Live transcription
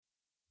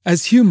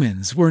As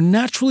humans, we're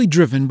naturally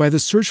driven by the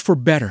search for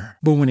better.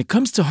 But when it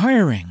comes to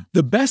hiring,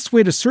 the best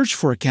way to search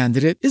for a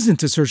candidate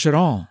isn't to search at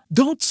all.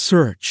 Don't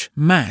search,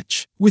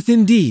 match with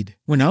Indeed.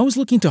 When I was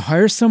looking to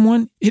hire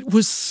someone, it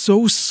was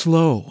so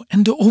slow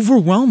and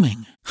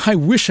overwhelming. I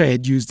wish I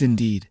had used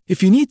Indeed.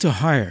 If you need to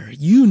hire,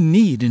 you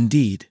need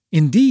Indeed.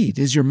 Indeed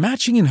is your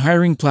matching and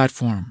hiring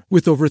platform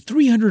with over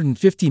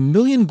 350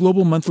 million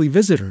global monthly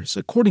visitors,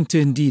 according to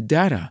Indeed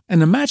data,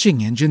 and a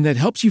matching engine that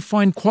helps you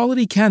find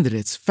quality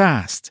candidates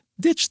fast.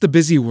 Ditch the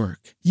busy work.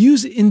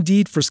 Use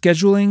Indeed for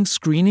scheduling,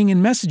 screening,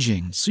 and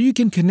messaging so you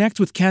can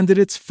connect with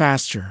candidates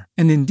faster.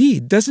 And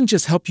Indeed doesn't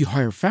just help you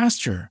hire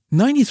faster.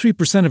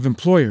 93% of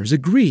employers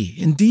agree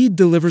Indeed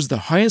delivers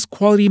the highest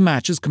quality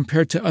matches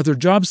compared to other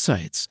job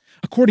sites,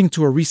 according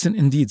to a recent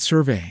Indeed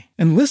survey.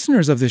 And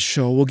listeners of this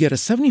show will get a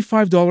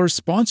 $75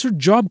 sponsored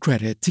job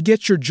credit to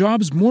get your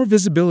jobs more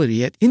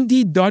visibility at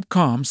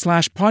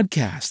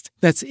Indeed.com/podcast.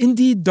 That's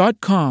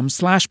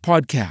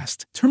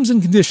Indeed.com/podcast. Terms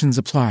and conditions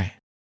apply.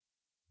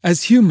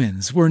 As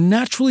humans, we're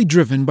naturally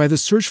driven by the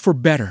search for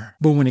better.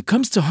 But when it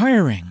comes to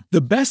hiring,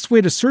 the best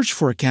way to search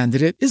for a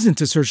candidate isn't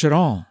to search at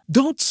all.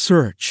 Don't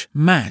search,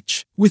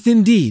 match with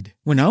Indeed.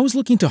 When I was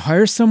looking to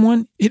hire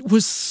someone, it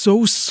was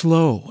so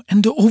slow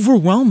and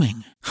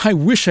overwhelming. I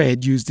wish I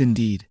had used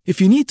Indeed.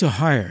 If you need to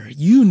hire,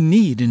 you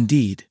need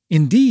Indeed.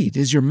 Indeed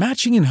is your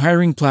matching and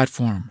hiring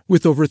platform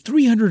with over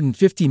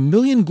 350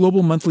 million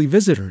global monthly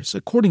visitors,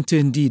 according to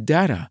Indeed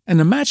data, and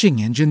a matching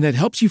engine that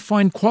helps you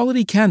find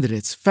quality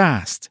candidates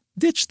fast.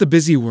 Ditch the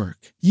busy work.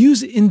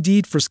 Use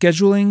Indeed for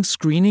scheduling,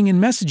 screening,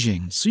 and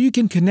messaging so you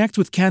can connect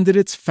with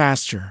candidates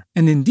faster.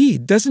 And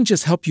Indeed doesn't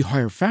just help you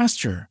hire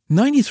faster.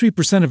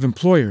 93% of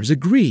employers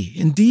agree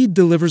Indeed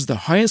delivers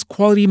the highest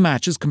quality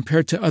matches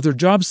compared to other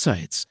job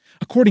sites,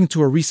 according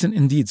to a recent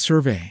Indeed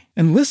survey.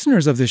 And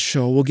listeners of this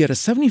show will get a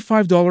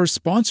 $75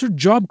 sponsored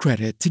job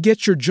credit to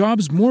get your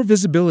jobs more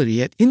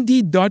visibility at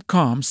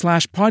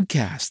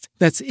Indeed.com/podcast.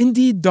 That's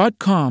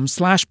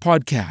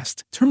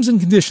Indeed.com/podcast. Terms and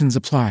conditions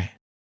apply.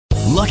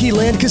 Lucky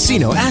Land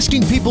Casino,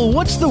 asking people,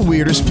 what's the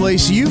weirdest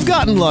place you've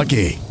gotten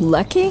lucky?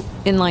 Lucky?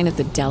 In line at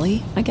the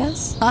deli, I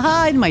guess?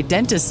 Aha, in my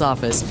dentist's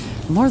office.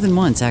 More than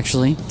once,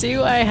 actually.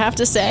 Do I have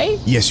to say?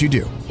 Yes, you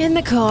do. In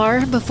the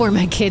car before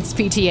my kids'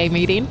 PTA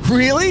meeting.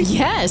 Really?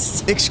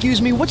 Yes. Excuse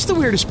me, what's the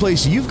weirdest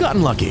place you've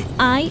gotten lucky?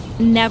 I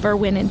never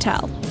win and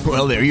tell.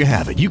 Well, there you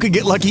have it. You can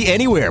get lucky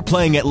anywhere,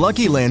 playing at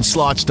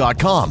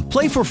LuckyLandSlots.com.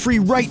 Play for free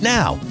right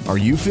now. Are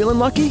you feeling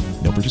lucky?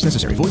 No purchase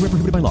necessary. Void where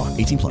prohibited by law.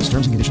 18 plus.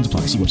 Terms and conditions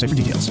apply. See website for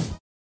details.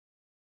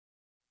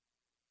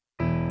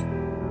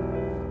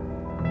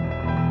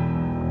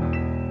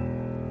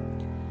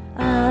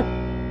 A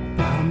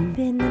bump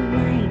in the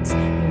night,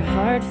 your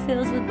heart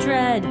fills with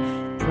dread.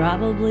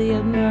 Probably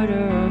a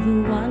murderer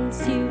who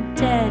wants you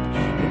dead.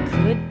 It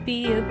could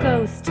be a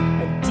ghost,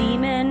 a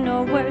demon,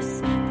 or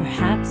worse.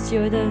 Perhaps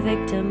you're the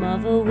victim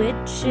of a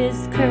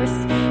witch's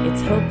curse.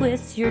 It's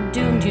hopeless, you're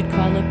doomed. You'd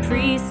call a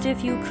priest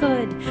if you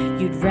could.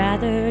 You'd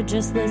rather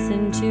just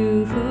listen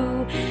to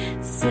who?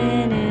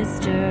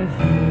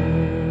 Sinisterhood.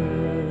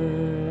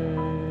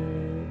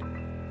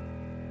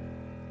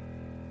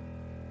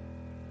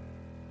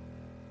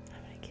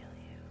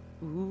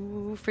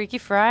 Ooh, Freaky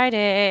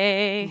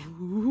Friday.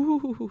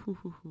 Ooh.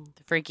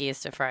 The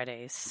freakiest of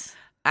Fridays.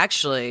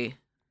 Actually,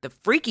 the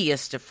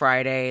freakiest of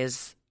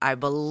Fridays, I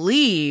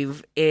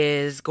believe,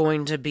 is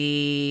going to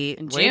be...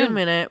 In Wait June. a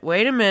minute.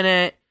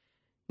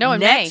 No, in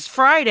Next May.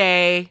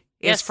 Friday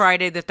Yes. is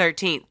Friday the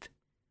 13th.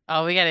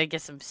 Oh, we got to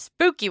get some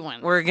spooky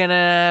ones. We're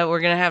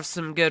gonna have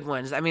some good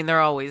ones. I mean,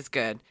 they're always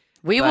good.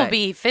 We will but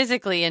be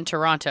physically in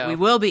Toronto. We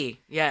will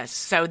be, yes.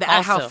 So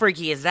how Also.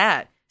 freaky is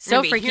that? So You're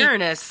gonna be freaky.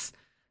 hearing us,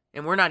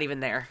 and we're not even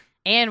there.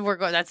 And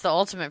that's the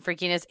ultimate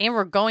freakiness. And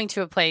we're going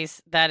to a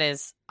place that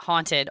is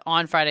haunted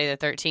on Friday the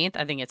 13th.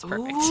 I think it's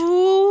perfect.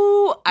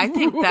 Ooh, I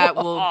think that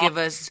will give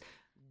us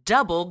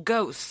double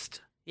ghost.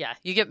 Yeah,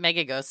 you get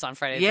mega ghosts on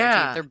Friday the 13th.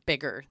 Yeah. They're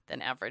bigger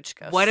than average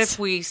ghosts. What if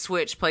we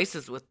switch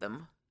places with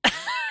them?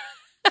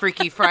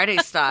 Freaky Friday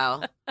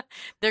style.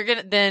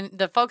 Then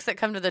the folks that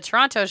come to the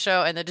Toronto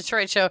show and the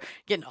Detroit show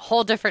get a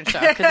whole different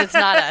show because it's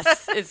not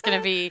us. It's going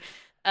to be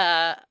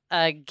a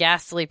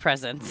ghastly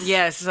presence.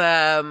 Yes.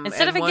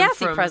 Instead of a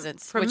gassy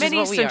presence, From which many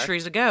is what we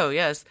centuries ago,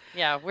 yes.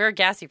 Yeah, we're a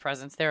gassy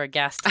presence. They're a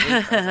ghastly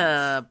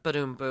presence.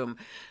 Ba-doom, boom.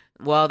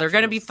 Well, they're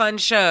going to be fun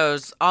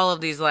shows, all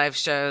of these live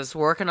shows,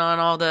 working on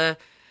all the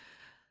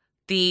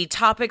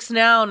topics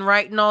now and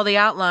writing all the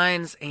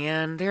outlines,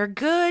 and they're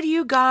good,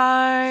 you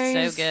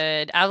guys. So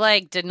good. I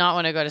did not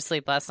want to go to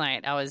sleep last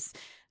night.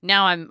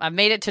 I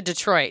made it to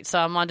Detroit, so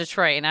I'm on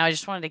Detroit, and I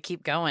just wanted to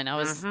keep going. I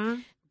was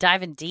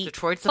diving deep.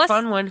 Detroit's Plus, a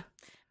fun one.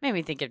 Made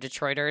me think of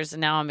Detroiters,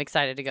 and now I'm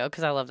excited to go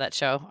because I love that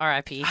show.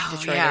 R.I.P.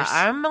 Detroiters. Yeah,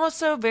 I'm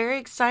also very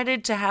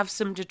excited to have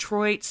some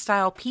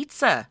Detroit-style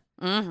pizza.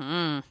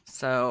 Mm-hmm.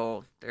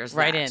 So there's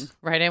right that.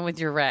 Right in with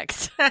your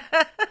Rex.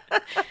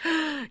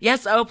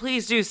 Yes,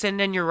 please do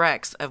send in your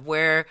recs of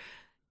where,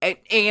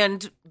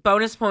 and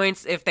bonus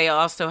points if they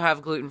also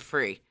have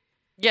gluten-free.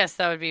 Yes,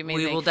 that would be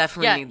amazing. We will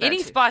definitely need that, any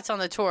too. spots on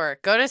the tour,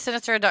 go to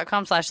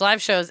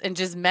sinister.com/live shows and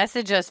just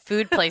message us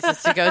food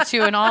places to go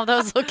to in all of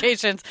those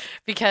locations,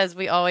 because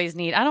we always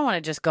need, I don't want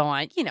to just go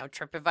on,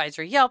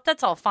 TripAdvisor, Yelp,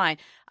 that's all fine.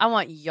 I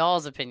want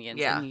y'all's opinions.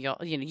 Yeah.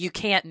 And you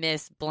can't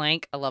miss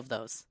blank. I love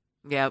those.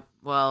 Yep.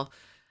 Well,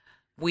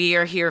 we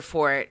are here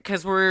for it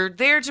because we're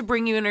there to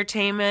bring you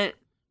entertainment.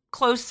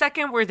 Close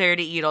second, we're there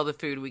to eat all the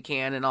food we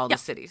can in all the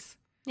cities.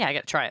 Yeah, I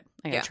got to try it.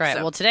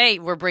 So- Well, today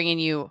we're bringing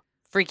you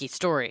freaky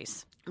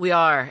stories. We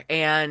are,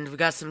 and we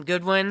got some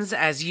good ones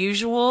as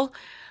usual.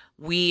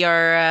 We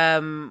are,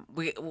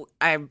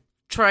 I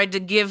tried to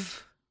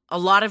give a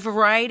lot of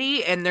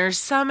variety, and there's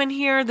some in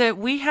here that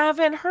we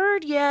haven't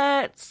heard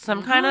yet.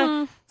 Some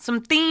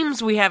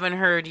themes we haven't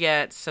heard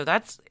yet. So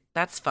that's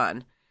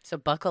fun. So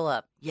buckle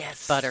up.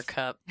 Yes.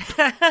 Buttercup.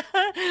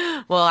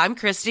 Well, I'm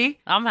Christy.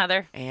 I'm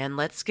Heather. And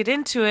let's get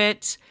into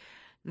it.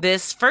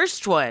 This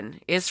first one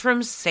is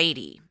from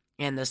Sadie,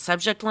 and the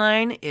subject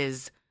line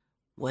is,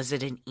 was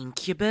it an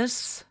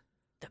incubus?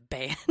 The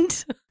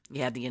band.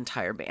 Yeah, the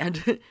entire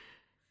band.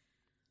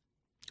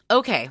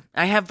 Okay,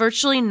 I have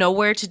virtually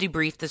nowhere to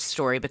debrief this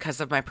story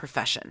because of my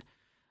profession.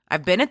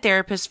 I've been a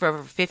therapist for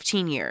over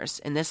 15 years,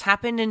 and this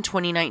happened in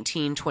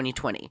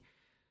 2019-2020.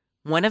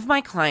 One of my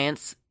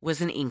clients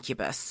was an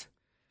incubus.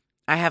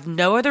 I have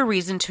no other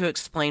reason to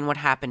explain what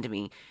happened to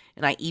me,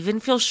 and I even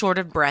feel short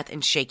of breath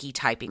and shaky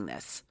typing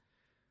this.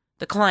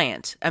 The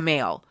client, a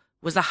male,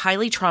 was a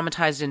highly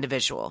traumatized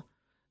individual.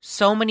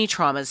 So many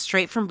traumas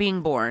straight from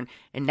being born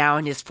and now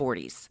in his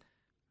 40s.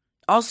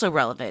 Also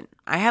relevant,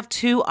 I have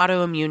 2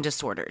 autoimmune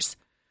disorders.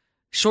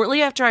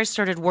 Shortly after I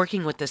started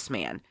working with this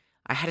man,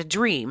 I had a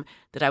dream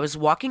that I was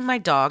walking my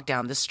dog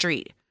down the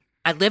street.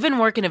 I live and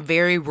work in a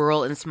very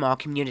rural and small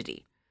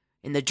community.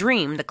 In the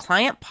dream, the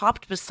client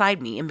popped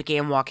beside me and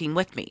began walking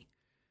with me.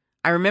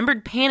 I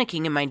remembered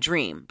panicking in my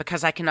dream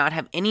because I cannot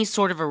have any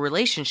sort of a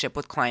relationship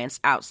with clients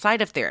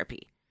outside of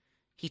therapy.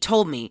 He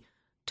told me,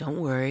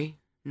 "Don't worry.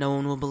 No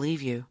one will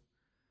believe you."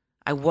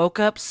 I woke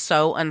up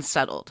so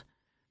unsettled.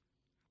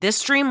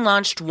 This dream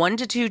launched 1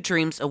 to 2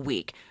 dreams a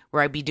week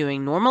where I'd be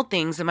doing normal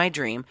things in my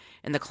dream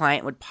and the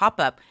client would pop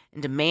up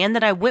and demand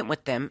that I went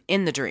with them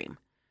in the dream.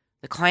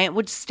 The client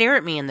would stare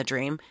at me in the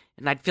dream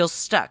and I'd feel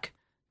stuck,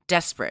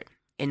 desperate,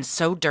 and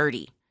so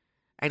dirty.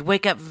 I'd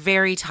wake up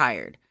very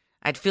tired.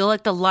 I'd feel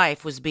like the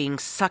life was being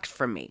sucked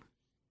from me.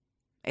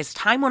 As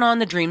time went on,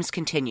 the dreams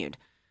continued.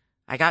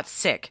 I got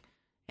sick,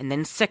 and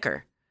then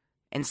sicker,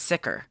 and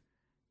sicker.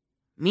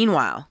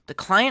 Meanwhile, the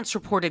client's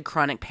reported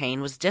chronic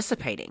pain was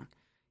dissipating.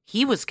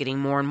 He was getting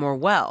more and more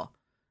well.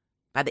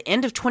 By the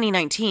end of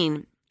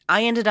 2019,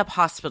 I ended up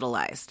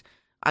hospitalized.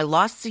 I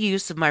lost the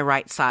use of my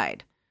right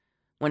side.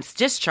 Once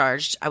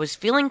discharged, I was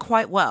feeling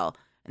quite well,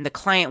 and the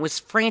client was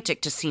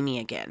frantic to see me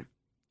again.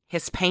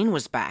 His pain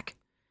was back.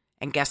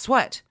 And guess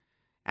what?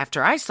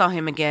 After I saw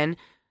him again,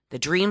 the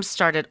dreams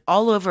started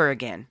all over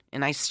again,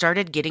 and I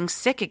started getting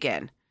sick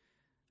again.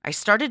 I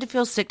started to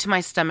feel sick to my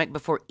stomach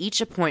before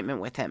each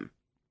appointment with him.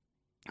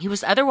 He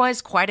was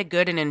otherwise quite a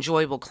good and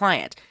enjoyable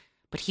client,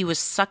 but he was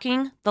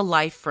sucking the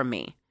life from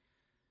me.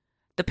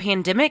 The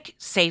pandemic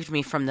saved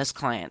me from this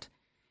client.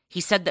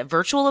 He said that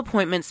virtual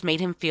appointments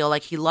made him feel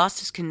like he lost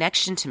his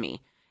connection to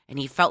me, and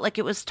he felt like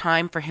it was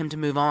time for him to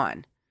move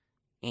on.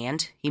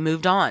 And he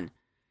moved on.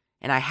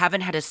 And I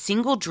haven't had a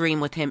single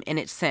dream with him in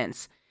it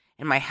since,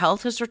 and my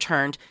health has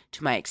returned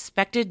to my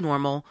expected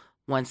normal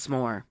once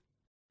more.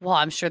 Well,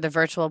 I'm sure the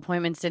virtual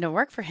appointments didn't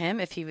work for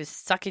him. If he was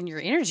sucking your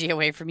energy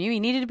away from you,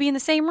 he needed to be in the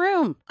same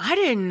room. I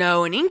didn't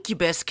know an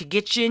incubus could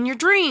get you in your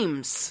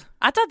dreams.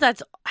 I thought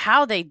that's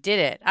how they did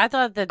it. I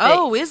thought that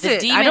is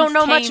it? I don't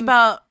know much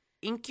about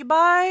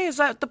incubi. Is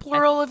that the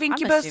plural of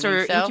incubus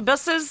or so.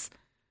 incubuses?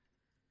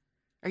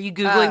 Are you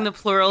Googling the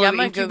plural of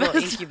incubus? I'm going to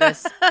Google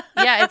incubus.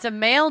 Yeah, it's a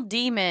male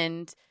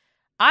demon.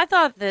 I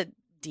thought that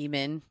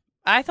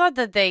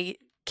they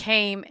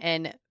came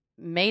and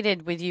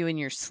mated with you in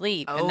your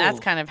sleep. And that's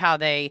kind of how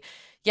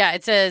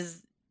it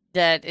says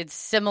that it's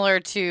similar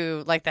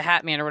to like the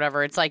Hat Man or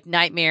whatever. It's like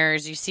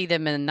nightmares. You see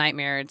them in a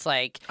nightmare. It's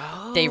like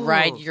they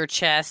ride your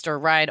chest or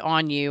ride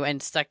on you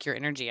and suck your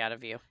energy out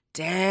of you.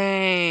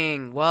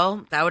 Dang.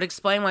 Well, that would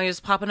explain why he was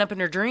popping up in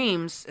her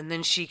dreams. And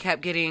then she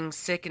kept getting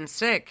sick and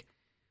sick.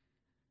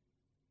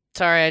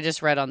 Sorry, I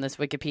just read on this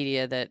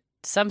Wikipedia that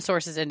some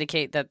sources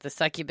indicate that the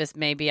succubus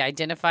may be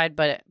identified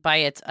by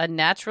its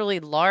unnaturally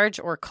large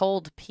or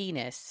cold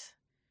penis.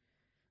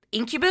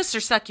 Incubus or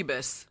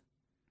succubus?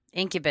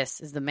 Incubus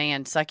is the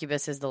man,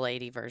 succubus is the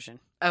lady version.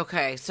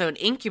 Okay, so an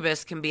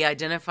incubus can be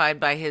identified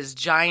by his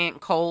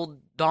giant cold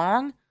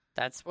dong?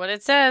 That's what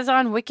it says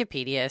on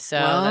Wikipedia, so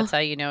that's how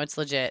you know it's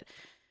legit.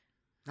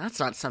 That's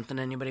not something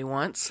anybody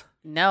wants.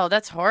 No,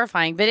 that's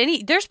horrifying. But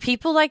there's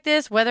people like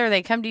this, whether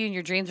they come to you in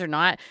your dreams or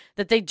not,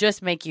 that they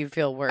just make you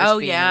feel worse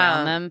being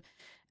around them.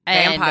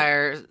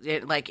 Vampires,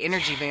 like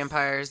energy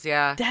vampires,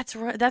 yeah. That's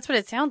what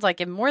it sounds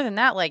like. And more than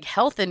that, like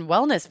health and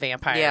wellness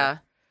vampire. Yeah.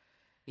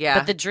 Yeah.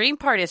 But the dream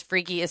part is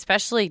freaky,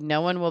 especially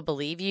no one will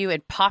believe you.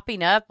 And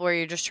popping up where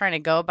you're just trying to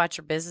go about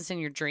your business in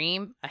your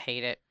dream, I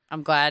hate it.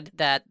 I'm glad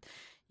that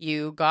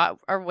you got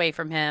away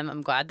from him.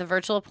 I'm glad the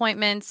virtual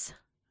appointments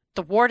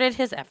thwarted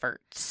his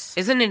efforts.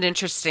 Isn't it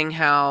interesting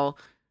how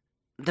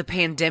the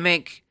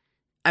pandemic,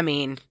 I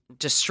mean,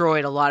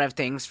 destroyed a lot of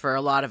things for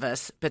a lot of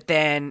us, but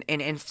then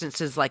in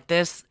instances like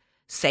this,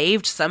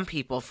 saved some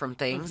people from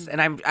things.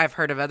 And I've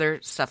heard of other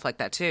stuff like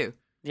that too.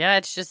 Yeah,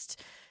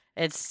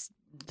 it's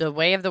the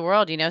way of the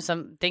world. You know,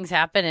 some things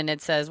happen and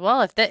it says,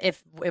 well,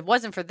 if it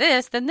wasn't for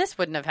this, then this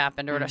wouldn't have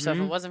happened. Or so if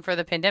it wasn't for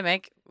the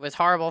pandemic, it was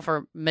horrible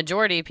for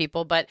majority of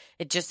people, but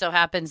it just so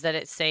happens that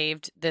it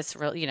saved this,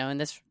 you know, in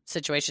this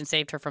situation,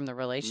 saved her from the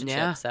relationship.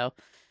 Yeah. So,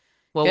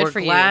 well, good we're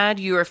for glad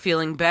you are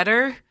feeling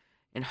better,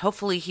 and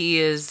hopefully he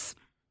is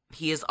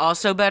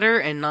also better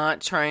and not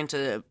trying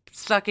to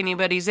suck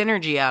anybody's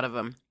energy out of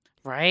him.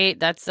 Right.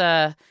 That's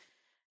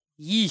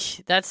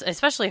that's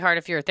especially hard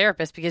if you're a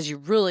therapist, because you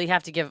really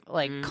have to give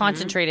like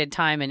concentrated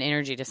time and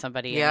energy to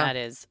somebody. Yeah. And that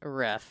is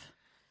rough.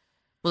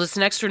 Well, this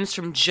next one's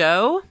from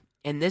Joe,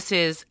 and this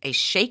is a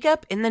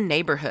shakeup in the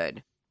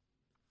neighborhood.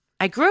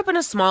 I grew up in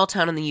a small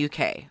town in the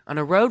UK, on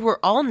a road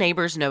where all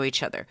neighbors know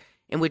each other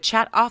and would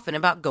chat often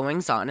about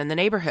goings-on in the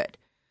neighborhood.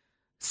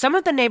 Some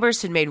of the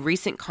neighbors had made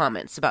recent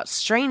comments about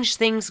strange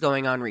things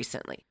going on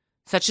recently,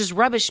 such as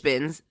rubbish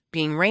bins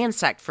being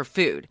ransacked for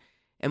food,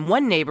 and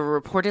one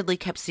neighbor reportedly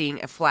kept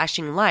seeing a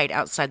flashing light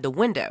outside the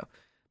window,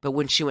 but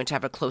when she went to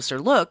have a closer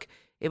look,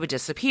 it would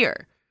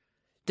disappear.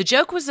 The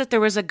joke was that there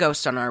was a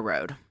ghost on our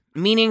road,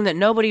 meaning that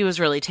nobody was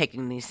really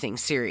taking these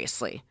things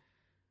seriously.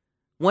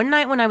 One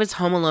night when I was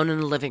home alone in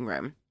the living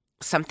room,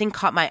 something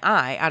caught my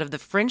eye out of the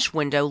French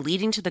window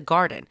leading to the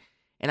garden,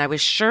 and I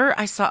was sure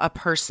I saw a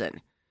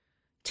person.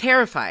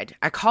 Terrified,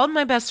 I called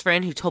my best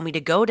friend, who told me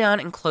to go down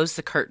and close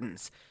the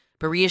curtains,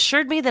 but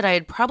reassured me that I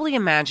had probably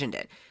imagined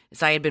it,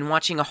 as I had been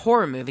watching a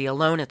horror movie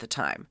alone at the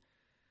time.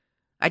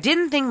 I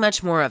didn't think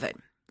much more of it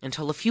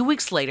until a few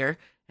weeks later,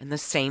 and the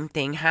same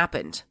thing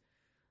happened.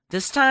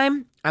 This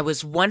time, I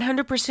was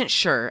 100%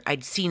 sure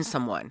I'd seen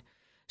someone,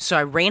 so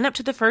I ran up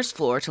to the first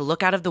floor to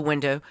look out of the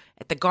window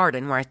at the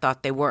garden where I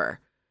thought they were.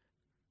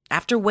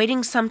 After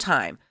waiting some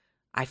time,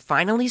 I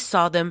finally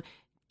saw them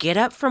get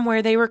up from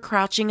where they were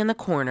crouching in the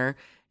corner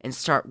and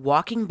start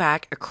walking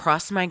back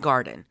across my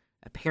garden,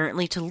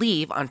 apparently to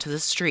leave onto the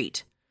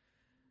street.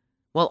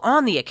 Well,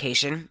 on the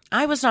occasion,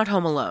 I was not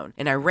home alone,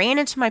 and I ran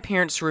into my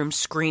parents' room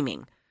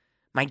screaming.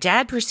 My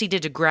dad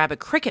proceeded to grab a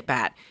cricket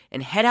bat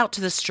and head out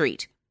to the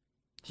street.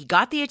 He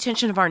got the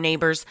attention of our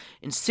neighbors,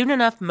 and soon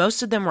enough,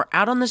 most of them were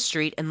out on the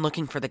street and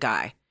looking for the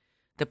guy.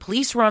 The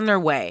police were on their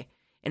way,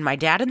 and my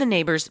dad and the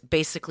neighbors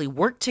basically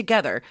worked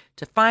together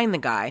to find the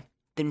guy,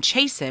 then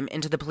chase him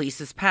into the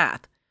police's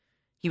path.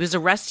 He was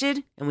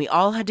arrested, and we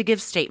all had to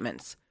give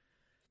statements.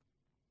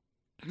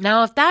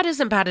 Now, if that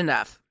isn't bad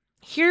enough,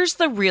 here's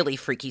the really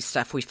freaky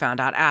stuff we found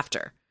out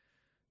after.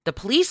 The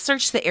police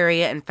searched the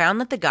area and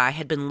found that the guy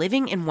had been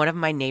living in one of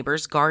my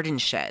neighbor's garden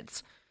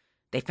sheds.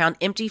 They found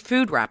empty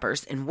food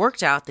wrappers and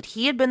worked out that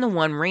he had been the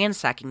one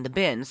ransacking the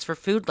bins for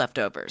food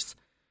leftovers.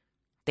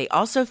 They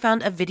also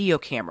found a video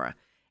camera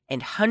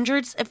and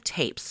hundreds of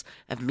tapes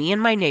of me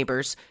and my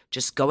neighbors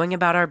just going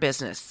about our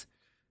business.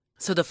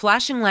 So the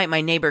flashing light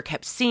my neighbor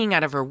kept seeing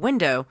out of her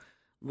window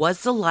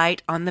was the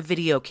light on the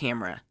video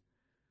camera.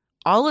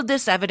 All of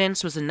this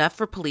evidence was enough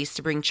for police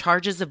to bring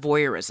charges of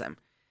voyeurism.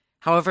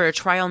 However, a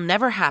trial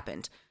never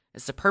happened,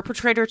 as the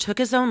perpetrator took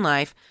his own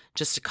life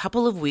just a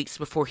couple of weeks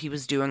before he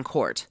was due in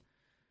court.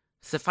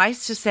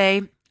 Suffice to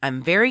say,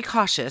 I'm very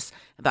cautious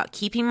about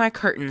keeping my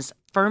curtains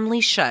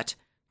firmly shut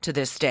to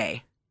this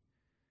day.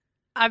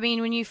 I mean,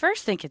 when you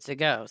first think it's a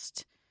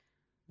ghost,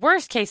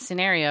 worst case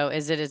scenario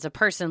is it is a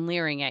person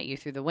leering at you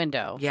through the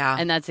window. Yeah.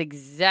 And that's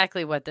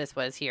exactly what this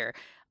was here.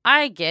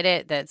 I get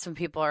it that some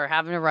people are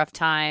having a rough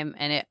time,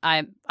 and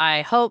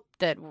I hope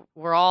that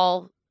we're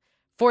all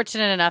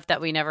fortunate enough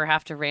that we never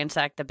have to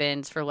ransack the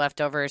bins for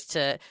leftovers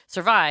to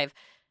survive.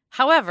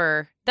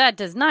 However, that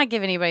does not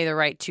give anybody the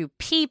right to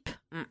peep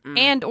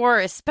and or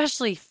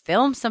especially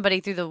film somebody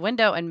through the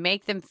window and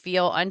make them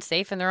feel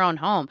unsafe in their own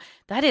home.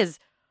 That is,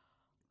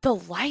 the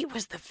light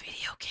was the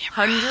video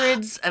camera.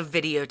 Hundreds of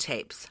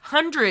videotapes.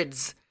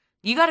 Hundreds.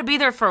 You got to be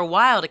there for a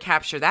while to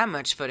capture that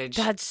much footage.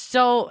 That's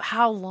so,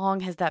 how long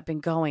has that been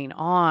going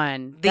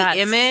on? The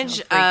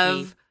image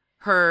of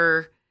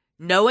her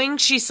knowing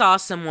she saw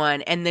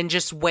someone and then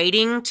just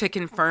waiting to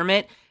confirm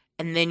it,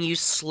 and then you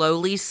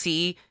slowly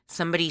see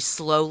somebody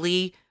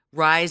slowly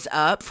rise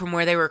up from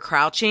where they were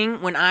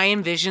crouching. When I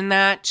envision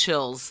that,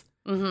 chills.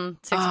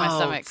 Sticks to my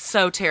stomach.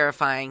 So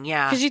terrifying,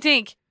 yeah. Because you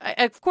think,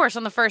 of course,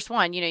 on the first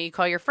one, you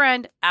call your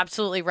friend,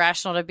 absolutely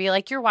rational to be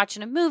like, you're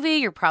watching a movie,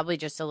 you're probably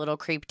just a little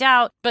creeped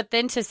out. But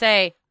then to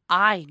say,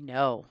 I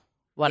know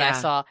what I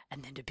saw,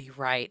 and then to be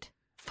right.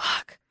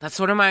 Fuck. That's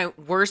one of my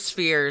worst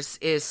fears,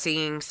 is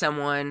seeing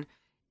someone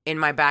in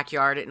my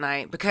backyard at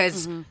night.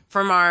 Because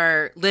from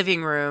our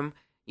living room,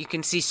 you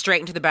can see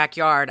straight into the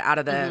backyard out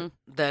of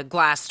the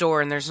glass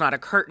door, and there's not a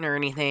curtain or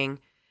anything.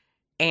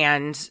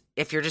 And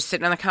if you're just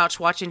sitting on the couch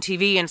watching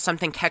TV and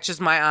something catches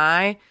my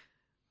eye,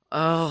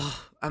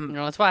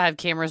 That's why I have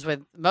cameras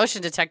with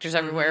motion detectors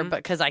everywhere, but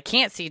because I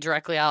can't see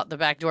directly out the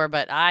back door,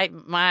 but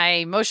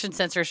my motion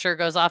sensor sure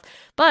goes off.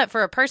 But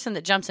for a person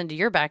that jumps into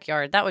your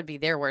backyard, that would be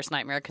their worst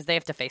nightmare because they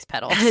have to face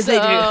pedal. They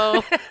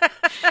do.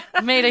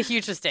 Made a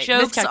huge mistake.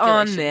 Joke's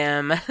on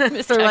them.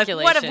 They're like,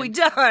 what have we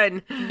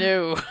done?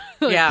 No.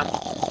 Yeah.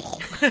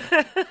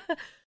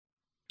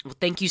 Well,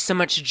 thank you so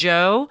much,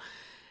 Joe.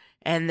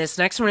 And this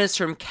next one is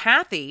from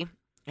Kathy,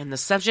 and the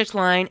subject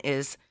line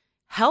is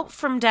help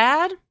from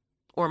dad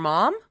or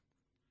mom?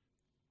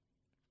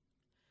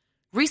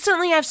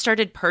 Recently, I've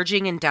started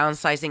purging and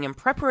downsizing in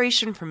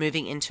preparation for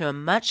moving into a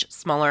much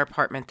smaller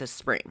apartment this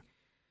spring.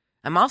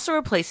 I'm also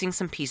replacing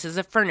some pieces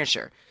of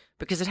furniture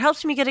because it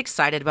helps me get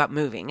excited about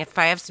moving if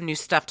I have some new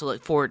stuff to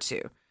look forward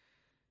to.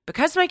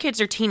 Because my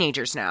kids are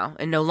teenagers now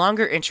and no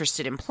longer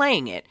interested in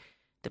playing it,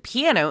 the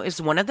piano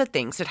is one of the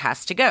things that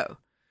has to go.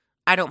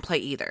 I don't play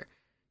either.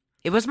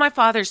 It was my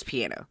father's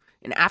piano,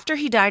 and after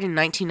he died in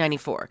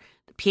 1994,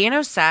 the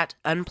piano sat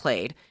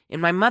unplayed in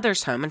my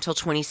mother's home until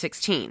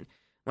 2016,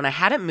 when I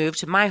hadn't moved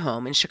to my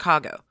home in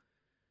Chicago.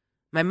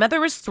 My mother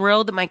was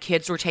thrilled that my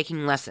kids were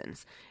taking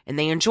lessons, and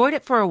they enjoyed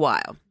it for a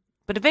while,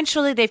 but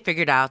eventually they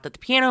figured out that the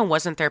piano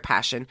wasn't their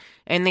passion,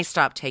 and they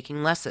stopped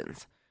taking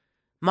lessons.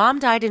 Mom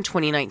died in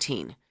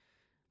 2019.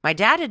 My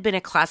dad had been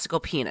a classical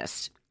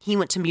pianist. He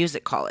went to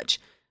music college,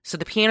 so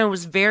the piano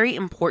was very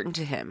important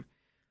to him.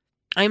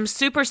 I am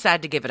super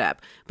sad to give it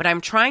up, but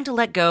I'm trying to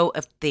let go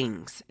of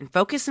things and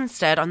focus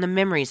instead on the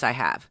memories I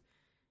have.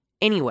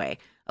 Anyway,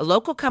 a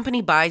local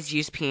company buys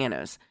used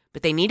pianos,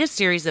 but they need a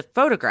series of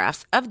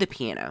photographs of the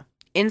piano,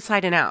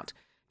 inside and out,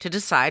 to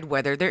decide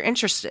whether they're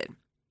interested.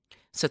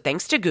 So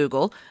thanks to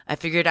Google, I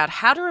figured out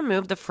how to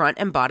remove the front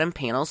and bottom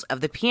panels of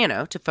the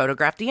piano to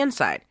photograph the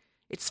inside.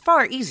 It's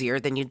far easier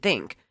than you'd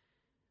think.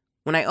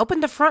 When I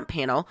opened the front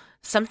panel,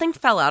 something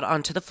fell out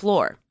onto the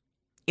floor.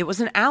 It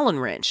was an Allen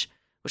wrench,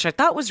 which I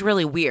thought was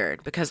really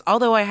weird because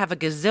although I have a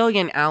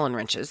gazillion Allen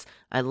wrenches,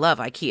 I love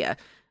IKEA,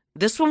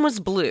 this one was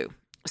blue,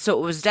 so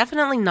it was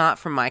definitely not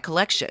from my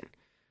collection.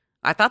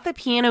 I thought the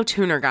piano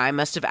tuner guy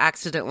must have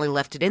accidentally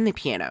left it in the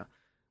piano.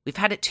 We've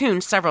had it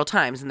tuned several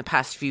times in the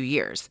past few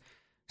years,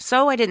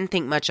 so I didn't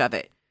think much of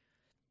it.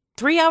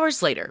 3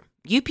 hours later,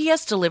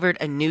 UPS delivered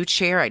a new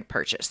chair I'd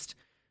purchased.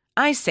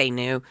 I say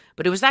new,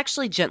 but it was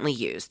actually gently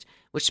used,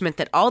 which meant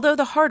that although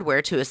the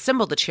hardware to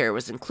assemble the chair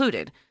was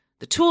included,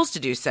 the tools to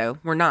do so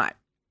were not.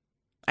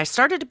 I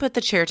started to put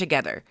the chair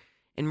together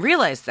and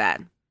realized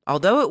that,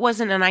 although it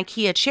wasn't an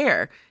IKEA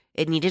chair,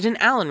 it needed an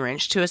Allen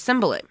wrench to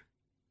assemble it.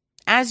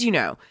 As you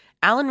know,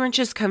 Allen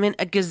wrenches come in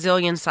a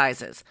gazillion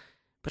sizes,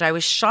 but I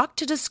was shocked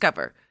to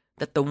discover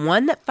that the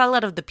one that fell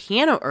out of the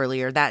piano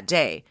earlier that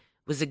day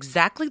was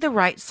exactly the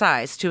right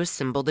size to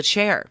assemble the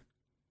chair.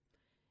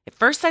 At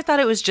first, I thought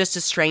it was just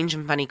a strange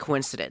and funny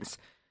coincidence,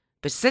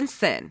 but since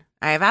then,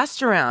 I have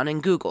asked around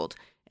and Googled,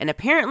 and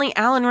apparently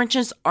Allen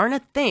wrenches aren't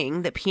a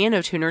thing that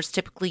piano tuners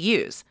typically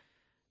use.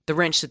 The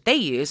wrench that they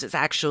use is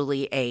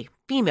actually a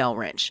female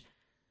wrench.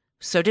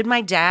 So did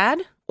my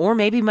dad, or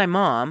maybe my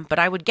mom, but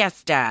I would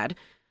guess dad,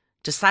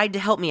 decide to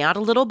help me out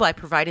a little by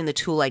providing the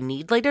tool I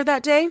need later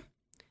that day?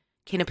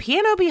 Can a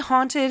piano be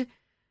haunted?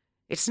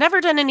 It's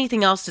never done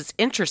anything else that's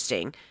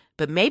interesting,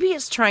 but maybe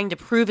it's trying to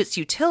prove its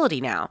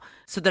utility now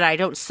so that I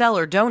don't sell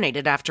or donate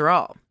it after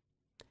all.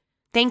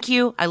 Thank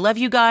you. I love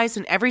you guys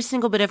and every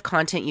single bit of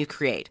content you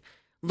create.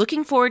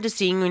 Looking forward to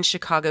seeing you in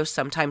Chicago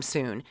sometime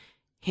soon.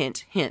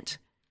 Hint, hint.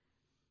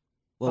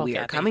 Well, we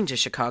are coming to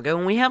Chicago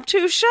and we have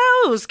 2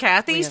 shows,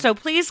 Kathy, so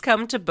please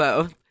come to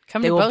both.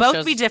 They will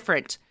both be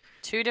different.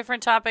 2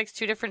 different topics,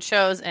 2 different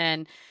shows,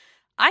 and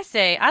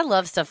I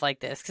love stuff like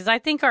this because I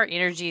think our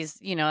energies,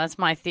 that's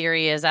my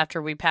theory is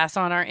after we pass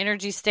on, our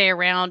energies stay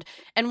around.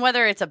 And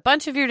whether it's a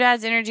bunch of your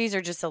dad's energies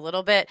or just a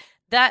little bit,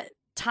 that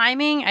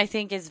timing I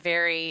think is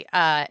very,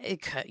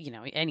 it could,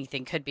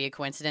 anything could be a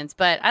coincidence.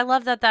 But I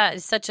love that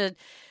is such a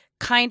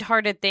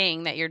kind-hearted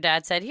thing that your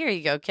dad said, here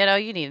you go, kiddo,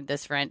 you needed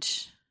this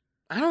wrench.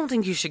 I don't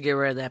think you should get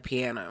rid of that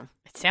piano.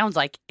 It sounds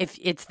like if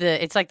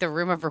it's like the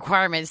room of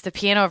requirement. It's the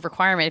piano of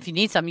requirement. If you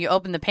need something, you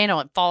open the panel,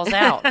 it falls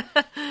out.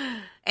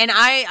 And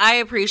I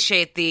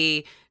appreciate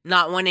the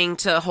not wanting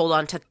to hold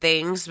on to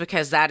things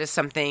because that is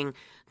something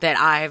that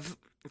I've,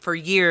 for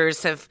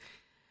years, have,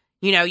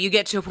 you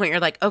get to a point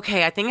you're like,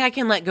 okay, I think I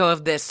can let go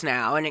of this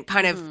now. And it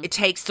kind of, it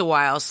takes a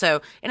while.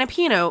 So, and a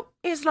piano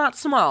is not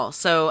small.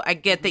 So I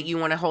get that you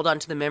want to hold on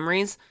to the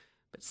memories.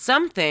 But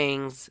some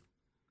things,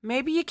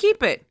 maybe you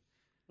keep it.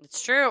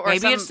 It's true. Or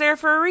maybe it's there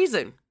for a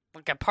reason.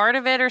 Like a part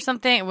of it or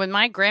something. With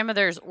my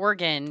grandmother's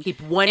organ.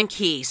 Keep one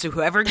key, so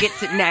whoever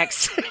gets it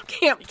next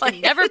can't play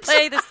it. Never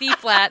play the C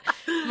flat.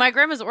 My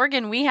grandma's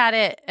organ, we had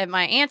it at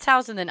my aunt's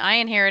house, and then I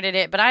inherited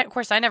it. But of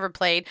course, I never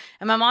played.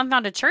 And my mom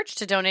found a church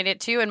to donate it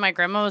to, and my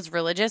grandma was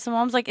religious. And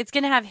mom's like, it's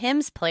going to have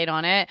hymns played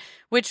on it,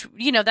 which,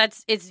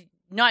 it's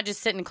not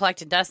just sitting and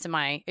collecting dust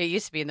it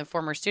used to be in the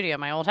former studio,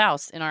 my old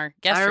house in our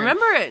guest room. I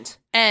remember it.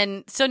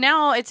 And so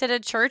now it's at a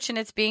church and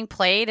it's being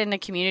played and the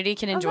community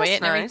can enjoy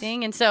it and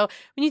everything. And so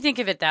when you think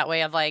of it that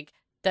way of like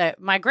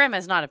my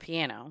grandma's not a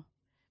piano,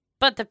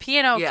 But the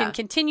piano Yeah. can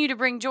continue to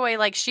bring joy.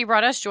 Like she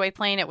brought us joy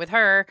playing it with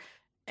her.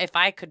 If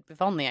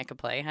only I could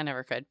play. I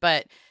never could.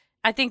 But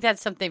I think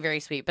that's something very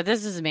sweet. But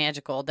this is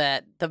magical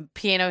that the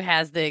piano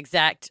has the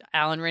exact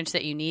Allen wrench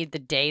that you need the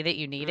day that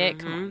you need it.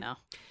 Come on now.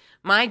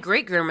 My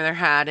great-grandmother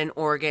had an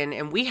organ,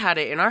 and we had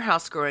it in our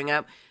house growing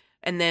up.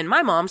 And then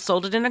my mom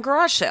sold it in a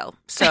garage sale.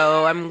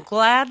 So I'm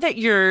glad that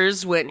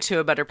yours went to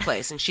a better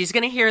place. And she's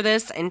going to hear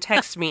this and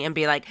text me and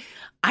be like,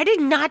 I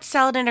did not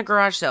sell it in a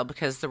garage sale,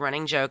 because the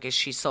running joke is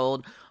she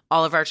sold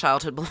all of our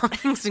childhood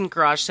belongings in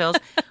garage sales.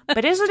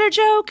 But is it a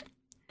joke?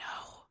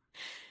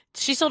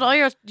 She sold all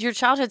your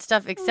childhood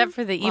stuff except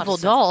for the lot of evil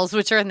stuff. dolls,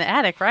 which are in the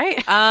attic,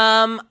 right?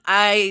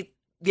 I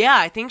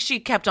think she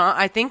kept on.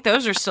 I think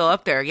those are still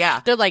up there.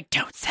 Yeah. They're like,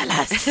 don't sell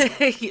us.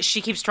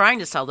 She keeps trying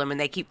to sell them, and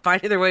they keep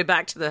finding their way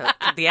back to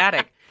the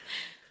attic.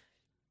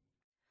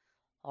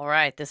 All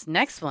right. This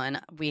next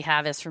one we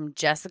have is from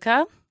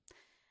Jessica.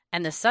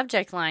 And the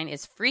subject line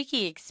is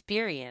Freaky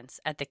Experience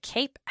at the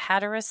Cape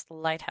Hatteras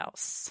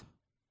Lighthouse.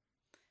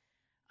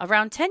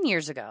 Around 10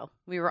 years ago,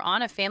 we were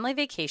on a family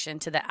vacation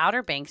to the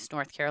Outer Banks,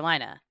 North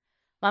Carolina.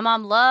 My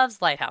mom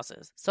loves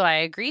lighthouses, so I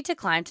agreed to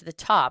climb to the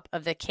top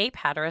of the Cape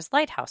Hatteras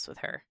Lighthouse with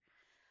her.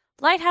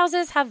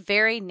 Lighthouses have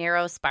very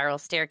narrow spiral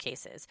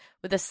staircases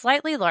with a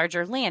slightly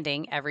larger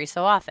landing every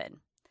so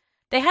often.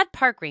 They had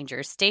park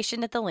rangers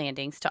stationed at the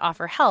landings to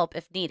offer help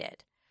if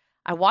needed.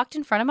 I walked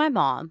in front of my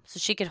mom so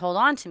she could hold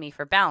on to me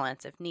for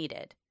balance if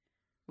needed.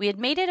 We had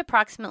made it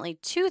approximately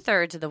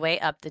 2/3 of the way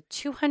up the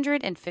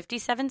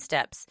 257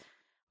 steps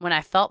when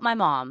I felt my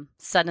mom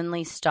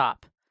suddenly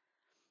stop.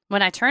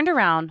 When I turned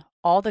around,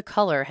 all the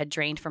color had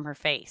drained from her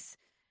face.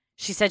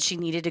 She said she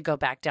needed to go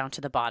back down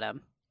to the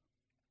bottom.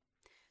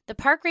 The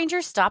park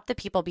ranger stopped the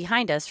people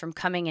behind us from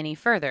coming any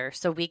further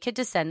so we could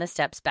descend the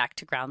steps back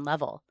to ground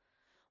level.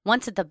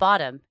 Once at the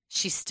bottom,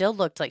 she still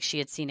looked like she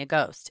had seen a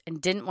ghost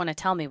and didn't want to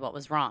tell me what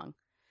was wrong.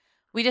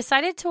 We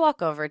decided to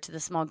walk over to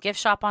the small gift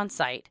shop on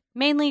site,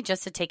 mainly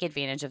just to take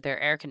advantage of their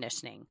air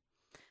conditioning.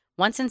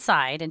 Once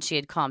inside and she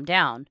had calmed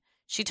down,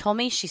 she told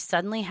me she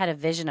suddenly had a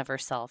vision of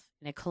herself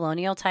in a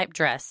colonial-type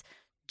dress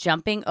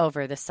jumping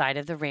over the side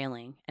of the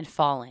railing and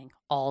falling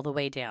all the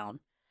way down.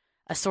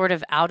 A sort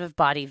of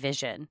out-of-body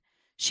vision.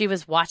 She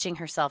was watching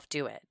herself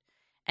do it.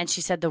 And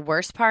she said the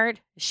worst part,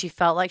 she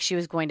felt like she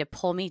was going to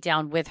pull me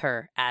down with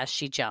her as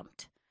she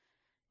jumped.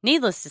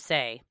 Needless to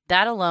say,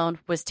 that alone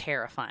was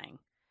terrifying.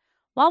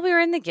 While we were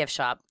in the gift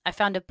shop, I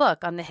found a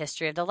book on the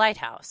history of the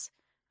lighthouse.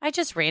 I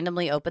just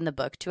randomly opened the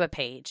book to a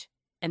page,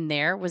 and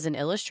there was an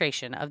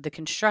illustration of the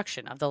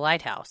construction of the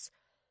lighthouse.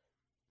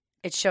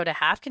 It showed a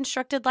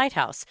half-constructed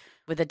lighthouse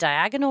with a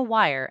diagonal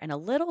wire and a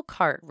little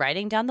cart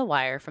riding down the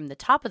wire from the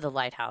top of the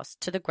lighthouse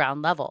to the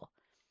ground level.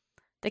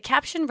 The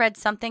caption read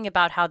something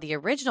about how the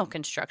original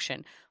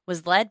construction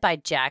was led by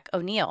Jack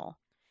O'Neill.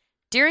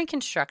 During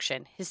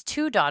construction, his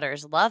 2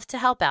 daughters loved to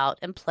help out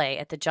and play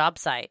at the job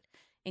site,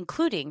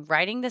 including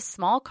riding this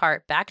small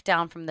cart back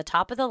down from the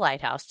top of the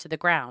lighthouse to the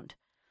ground.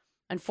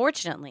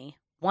 Unfortunately,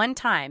 one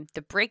time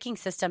the braking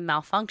system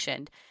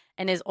malfunctioned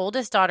and his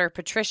oldest daughter,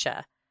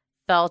 Patricia,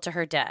 fell to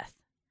her death.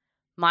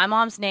 My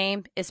mom's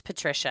name is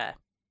Patricia,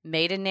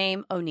 maiden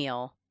name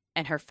O'Neill,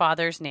 and her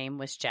father's name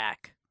was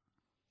Jack.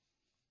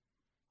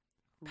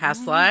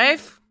 Past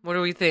life? What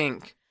do we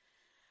think?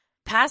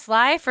 Past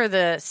life, or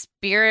the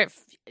spirit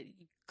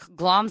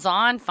gloms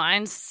on,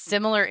 finds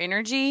similar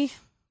energy?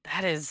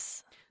 That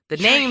is... The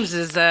names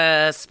is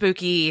a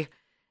spooky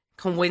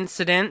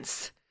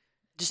coincidence.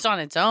 Just on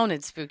its own,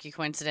 it's spooky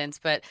coincidence.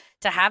 But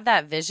to have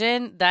that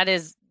vision,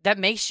 that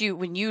makes you,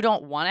 when you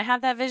don't want to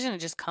have that vision, it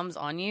just comes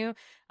on you.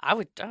 I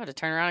would have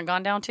turned around and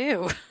gone down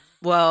too.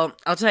 Well,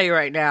 I'll tell you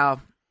right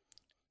now,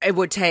 it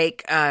would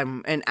take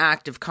an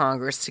act of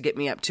Congress to get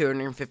me up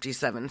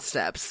 257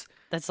 steps.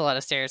 That's a lot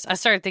of stairs. I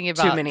started thinking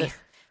about Too many.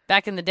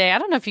 Back in the day. I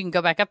don't know if you can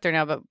go back up there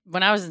now, but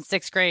when I was in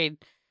 6th grade,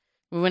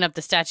 we went up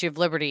the Statue of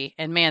Liberty,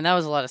 and man, that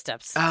was a lot of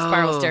steps.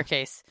 Spiral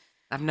staircase.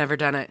 I've never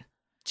done it.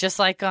 Just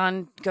like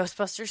on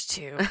Ghostbusters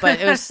 2. But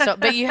it was so,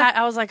 but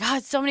I was like, oh,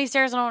 it's so many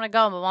stairs, I don't want to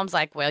go. And my mom's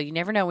like, well, you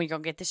never know when you're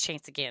going to get this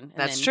chance again. And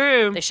That's then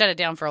true. They shut it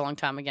down for a long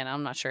time again.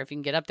 I'm not sure if you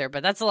can get up there,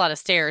 but that's a lot of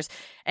stairs.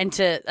 And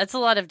that's a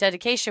lot of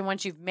dedication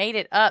once you've made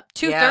it up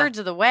 2/3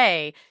 of the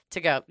way to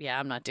go, yeah,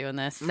 I'm not doing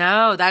this.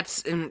 No,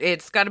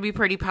 it's got to be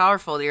pretty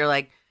powerful. You're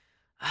like,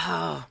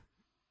 oh,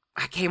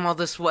 I came all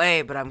this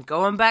way, but I'm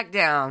going back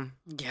down.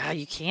 Yeah,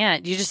 you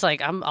can't. You just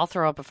like, I'll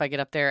throw up if I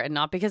get up there. And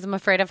not because I'm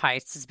afraid of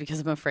heights. It's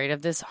because I'm afraid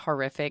of this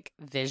horrific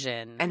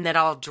vision. And that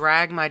I'll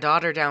drag my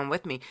daughter down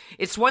with me.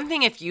 It's one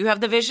thing if you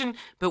have the vision,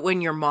 but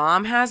when your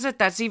mom has it,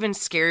 that's even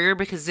scarier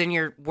because then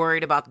you're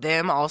worried about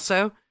them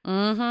also.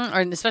 Mm-hmm.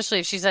 Or especially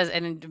if she says,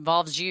 and it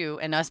involves you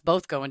and us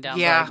both going down.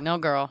 Yeah. Like, no,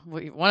 girl,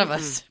 one of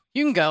us.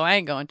 You can go. I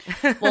ain't going.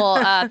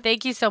 Well,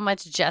 thank you so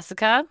much,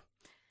 Jessica.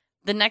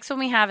 The next one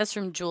we have is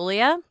from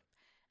Julia.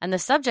 And the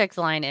subject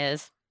line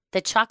is The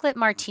Chocolate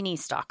Martini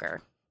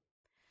Stalker.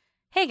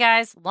 Hey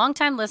guys,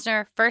 longtime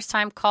listener, first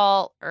time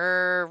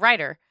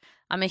writer.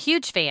 I'm a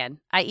huge fan.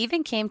 I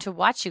even came to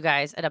watch you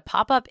guys at a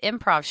pop-up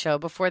improv show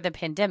before the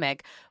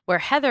pandemic where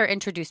Heather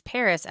introduced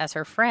Paris as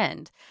her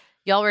friend.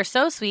 Y'all were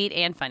so sweet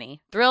and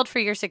funny. Thrilled for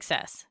your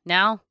success.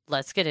 Now,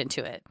 let's get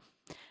into it.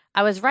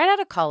 I was right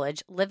out of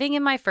college, living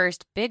in my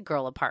first big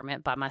girl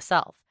apartment by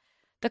myself.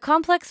 The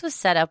complex was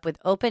set up with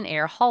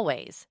open-air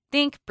hallways,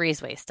 think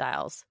breezeway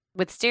styles,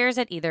 with stairs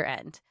at either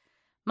end.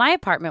 My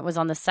apartment was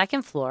on the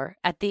second floor,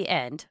 at the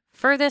end,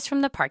 furthest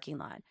from the parking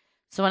lot.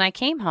 So when I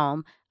came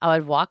home, I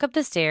would walk up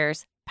the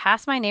stairs,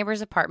 pass my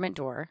neighbor's apartment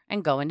door,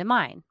 and go into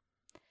mine.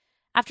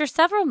 After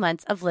several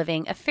months of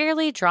living a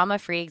fairly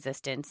drama-free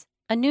existence,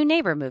 a new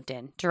neighbor moved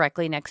in,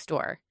 directly next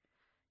door.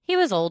 He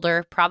was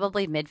older,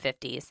 probably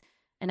mid-50s,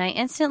 and I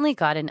instantly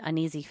got an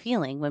uneasy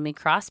feeling when we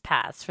crossed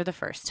paths for the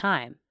first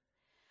time.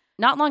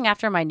 Not long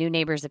after my new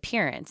neighbor's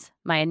appearance,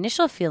 my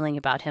initial feeling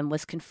about him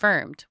was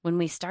confirmed when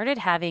we started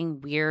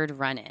having weird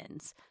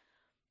run-ins.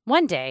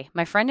 One day,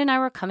 my friend and I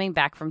were coming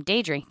back from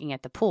day drinking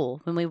at the pool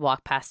when we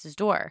walked past his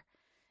door.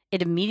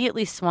 It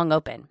immediately swung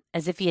open,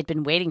 as if he had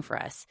been waiting for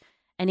us,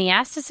 and he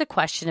asked us a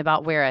question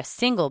about where a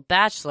single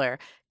bachelor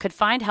could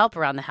find help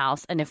around the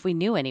house and if we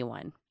knew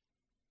anyone.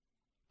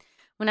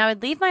 When I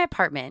would leave my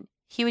apartment,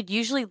 he would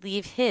usually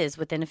leave his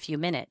within a few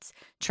minutes,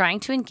 trying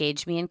to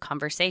engage me in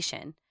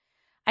conversation.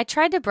 I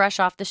tried to brush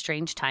off the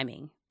strange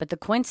timing, but the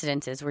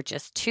coincidences were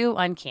just too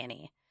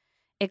uncanny.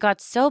 It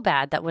got so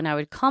bad that when I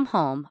would come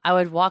home, I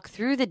would walk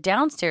through the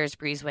downstairs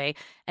breezeway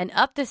and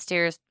up the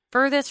stairs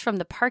furthest from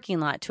the parking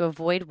lot to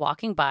avoid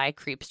walking by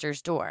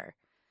Creepster's door.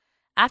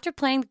 After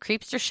playing the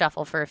Creepster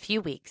Shuffle for a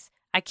few weeks,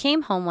 I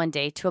came home one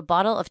day to a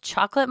bottle of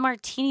chocolate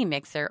martini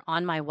mixer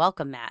on my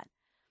welcome mat.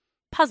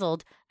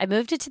 Puzzled, I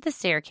moved it to the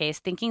staircase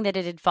thinking that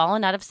it had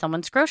fallen out of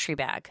someone's grocery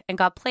bag and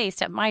got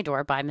placed at my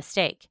door by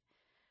mistake.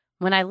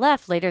 When I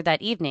left later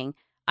that evening,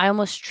 I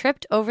almost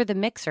tripped over the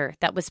mixer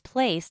that was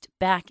placed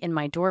back in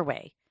my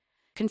doorway.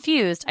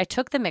 Confused, I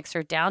took the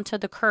mixer down to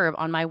the curb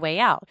on my way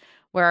out,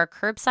 where our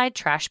curbside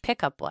trash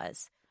pickup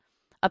was.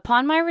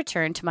 Upon my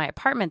return to my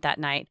apartment that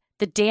night,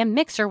 the damn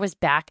mixer was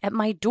back at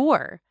my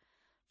door.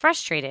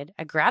 Frustrated,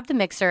 I grabbed the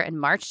mixer and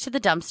marched to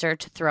the dumpster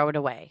to throw it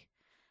away.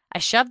 I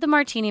shoved the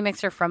martini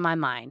mixer from my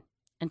mind,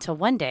 until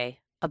one day,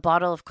 a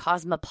bottle of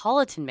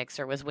Cosmopolitan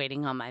mixer was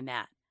waiting on my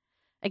mat.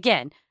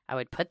 Again, I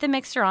would put the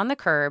mixer on the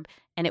curb,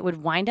 and it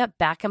would wind up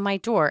back at my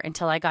door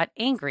until I got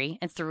angry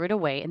and threw it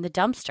away in the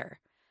dumpster.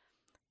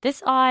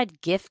 This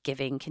odd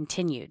gift-giving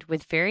continued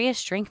with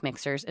various drink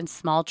mixers and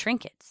small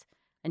trinkets,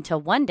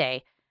 until one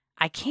day,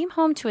 I came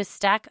home to a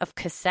stack of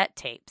cassette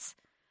tapes.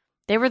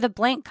 They were the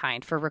blank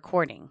kind for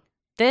recording.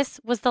 This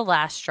was the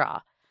last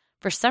straw.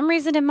 For some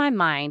reason in my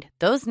mind,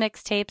 those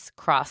mixtapes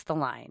crossed the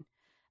line.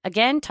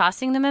 Again,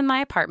 tossing them in my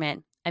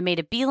apartment, I made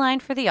a beeline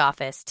for the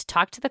office to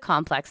talk to the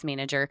complex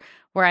manager,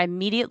 where I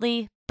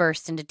immediately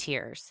burst into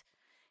tears.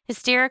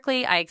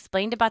 Hysterically, I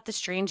explained about the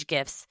strange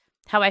gifts,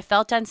 how I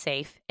felt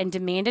unsafe, and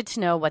demanded to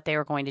know what they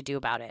were going to do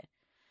about it.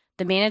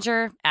 The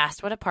manager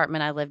asked what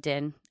apartment I lived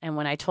in, and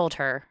when I told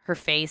her, her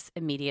face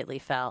immediately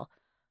fell.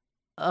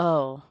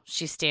 "Oh,"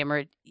 she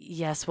stammered.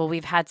 "Yes, well,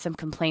 we've had some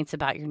complaints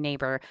about your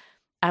neighbor.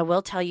 I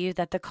will tell you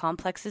that the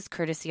complex's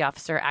courtesy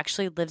officer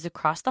actually lives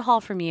across the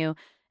hall from you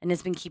and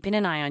has been keeping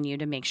an eye on you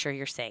to make sure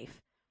you're safe."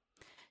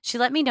 She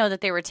let me know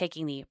that they were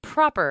taking the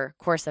proper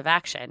course of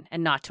action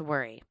and not to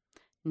worry.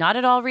 Not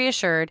at all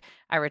reassured,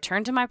 I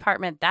returned to my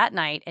apartment that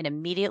night and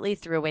immediately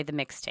threw away the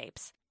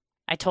mixtapes.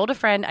 I told a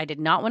friend I did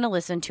not want to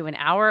listen to an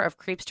hour of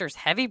Creepster's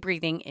heavy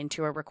breathing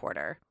into a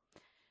recorder.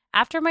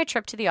 After my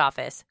trip to the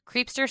office,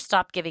 Creepster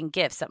stopped giving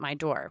gifts at my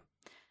door.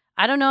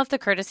 I don't know if the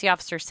courtesy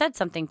officer said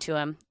something to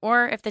him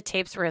or if the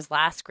tapes were his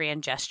last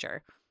grand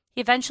gesture.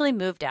 He eventually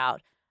moved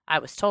out. I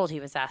was told he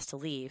was asked to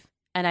leave,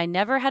 and I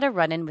never had a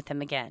run-in with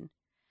him again.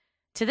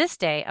 To this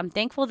day, I'm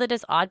thankful that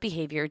his odd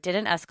behavior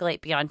didn't escalate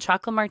beyond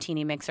chocolate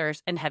martini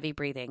mixers and heavy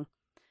breathing.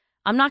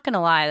 I'm not going to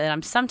lie that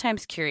I'm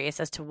sometimes curious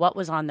as to what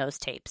was on those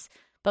tapes,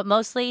 but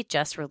mostly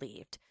just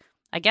relieved.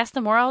 I guess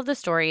the moral of the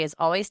story is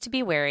always to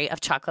be wary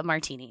of chocolate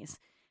martinis.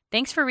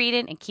 Thanks for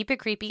reading and keep it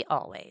creepy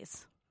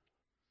always.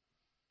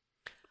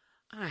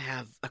 I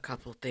have a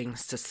couple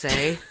things to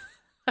say.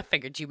 I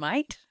figured you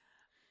might.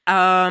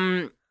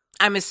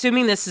 I'm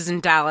assuming this is in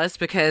Dallas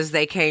because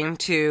they came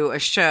to a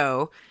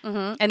show.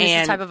 Mm-hmm. And this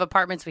is the type of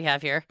apartments we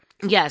have here.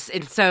 Yes.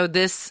 And so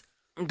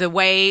the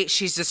way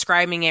she's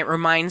describing it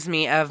reminds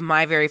me of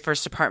my very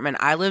first apartment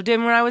I lived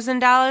in when I was in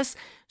Dallas.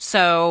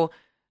 So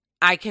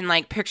I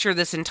can picture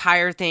this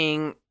entire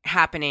thing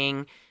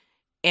happening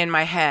in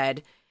my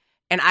head.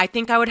 And I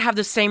think I would have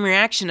the same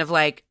reaction of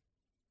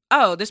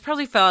oh, this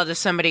probably fell out of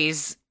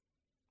somebody's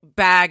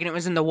bag and it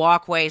was in the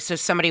walkway. So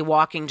somebody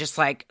walking just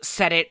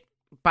set it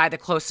by the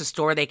closest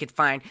door they could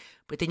find.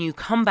 But then you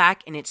come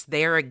back and it's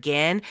there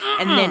again.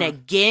 And then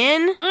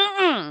again.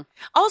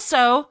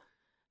 Also,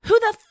 who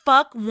the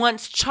fuck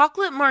wants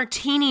chocolate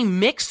martini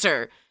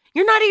mixer?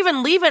 You're not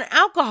even leaving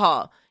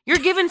alcohol. You're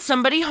giving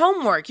somebody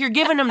homework. You're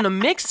giving them the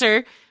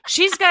mixer.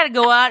 She's got to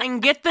go out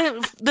and get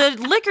the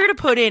liquor to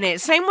put in it.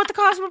 Same with the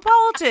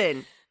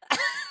Cosmopolitan.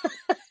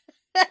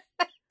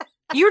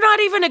 You're not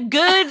even a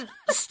good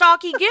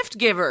stocky gift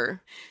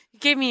giver. You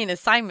gave me an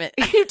assignment.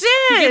 You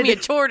did. You gave me a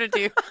chore to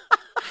do.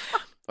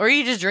 Or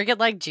you just drink it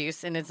like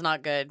juice and it's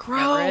not good.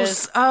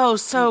 Gross. Oh,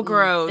 so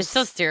gross. It's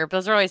so syrupy.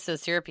 Those are always so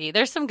syrupy.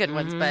 There's some good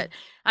ones, but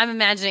I'm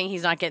imagining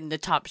he's not getting the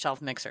top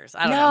shelf mixers.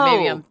 I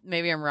don't know.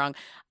 Maybe I'm wrong.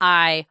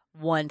 I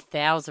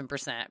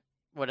 1000%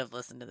 would have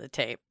listened to the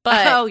tape.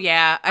 But oh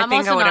yeah, I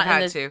think I would have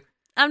had to.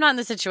 I'm not in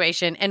the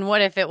situation. And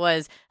what if it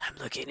was, I'm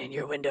looking in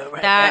your window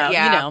right now?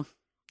 Yeah. You know.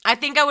 I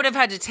think I would have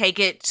had to take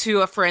it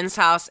to a friend's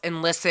house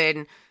and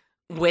listen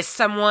with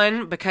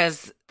someone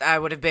because I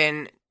would have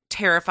been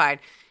terrified.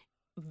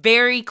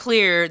 Very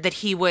clear that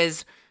he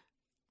was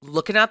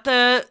looking out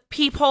the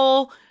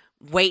peephole,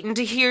 waiting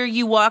to hear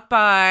you walk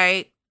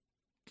by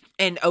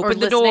and open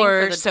the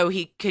door so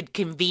he could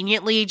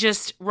conveniently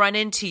just run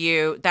into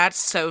you. That's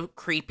so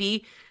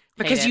creepy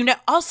because, you know,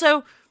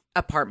 also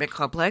apartment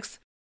complex.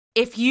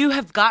 If you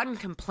have gotten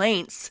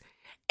complaints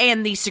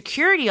and the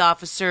security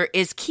officer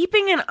is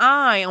keeping an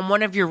eye on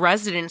one of your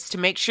residents to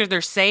make sure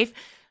they're safe,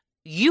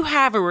 you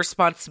have a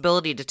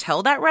responsibility to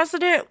tell that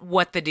resident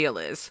what the deal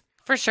is.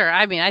 For sure.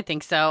 I mean, I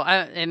think so.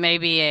 It may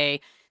be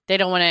they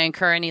don't want to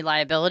incur any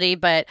liability,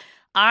 but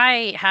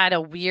I had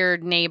a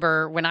weird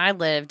neighbor when I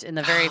lived in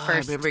the very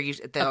first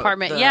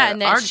apartment. Yeah,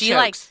 and then she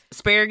likes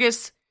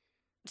asparagus.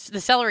 The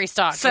celery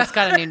stalks. It's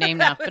got a new name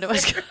now, but it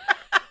was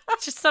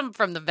just some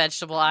from the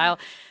vegetable aisle.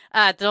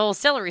 The old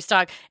celery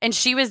stalk. And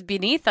she was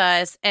beneath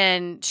us,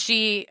 and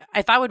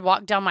if I would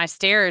walk down my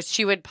stairs,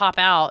 she would pop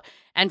out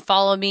and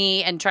follow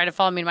me and try to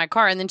follow me to my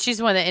car. And then she's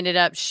the one that ended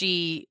up,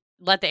 she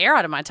let the air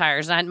out of my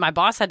tires. And my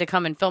boss had to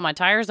come and fill my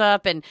tires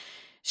up, and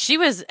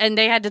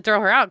they had to throw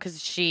her out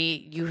because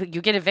you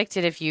get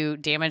evicted if you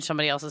damage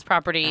somebody else's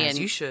property. As and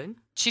you should.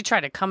 She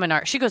tried to come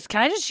in she goes,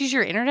 "Can I just use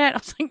your internet?" I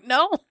was like,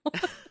 "No."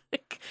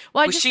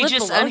 Well, was she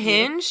just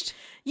unhinged?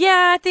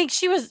 Yeah, I think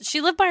she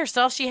lived by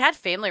herself. She had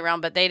family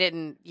around, but they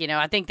didn't,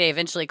 I think they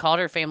eventually called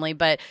her family,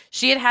 but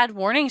she had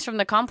warnings from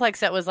the complex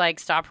that was like,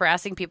 stop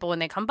harassing people when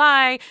they come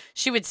by.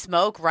 She would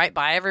smoke right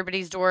by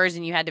everybody's doors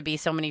and you had to be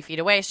so many feet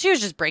away. She was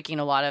just breaking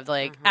a lot of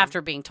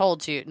after being told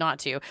to not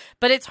to,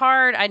 but it's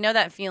hard. I know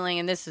that feeling.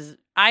 And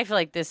I feel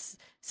like this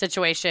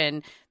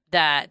situation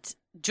that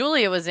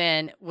Julia was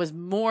in was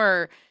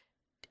more,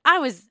 I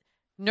was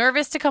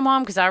nervous to come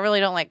home because I really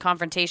don't like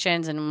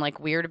confrontations and I'm like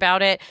weird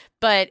about it.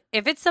 But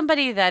if it's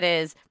somebody that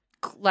is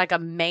like a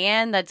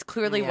man that's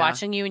clearly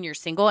watching you and you're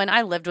single, and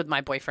I lived with my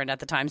boyfriend at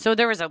the time, so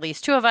there was at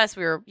least two of us.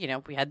 We were,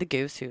 we had the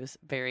goose who's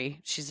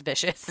she's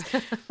vicious,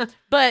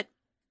 but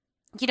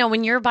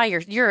when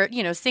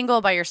you're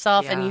single by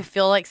yourself and you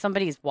feel like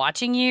somebody's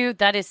watching you,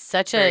 that is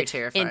such very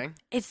terrifying.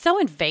 It's so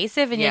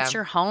invasive, and it's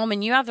your home,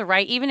 and you have the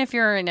right, even if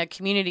you're in a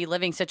community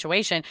living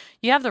situation,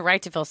 you have the right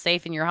to feel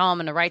safe in your home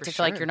and the right to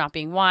feel like you're not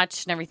being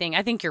watched and everything.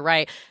 I think you're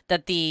right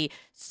that the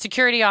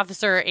security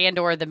officer and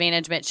or the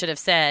management should have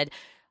said,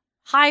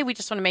 "Hi, we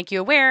just want to make you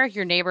aware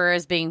your neighbor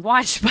is being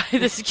watched by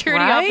the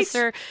security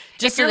officer."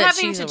 Just if you're so that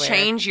having she's to aware.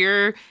 change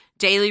your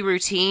daily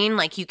routine,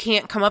 like you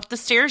can't come up the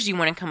stairs you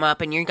want to come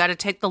up and you got to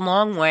take the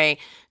long way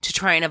to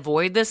try and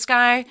avoid this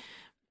guy,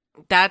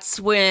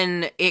 that's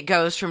when it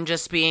goes from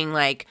just being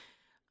like,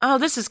 oh,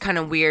 this is kind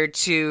of weird,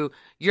 to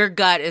your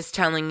gut is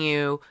telling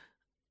you,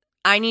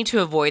 I need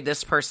to avoid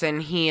this person.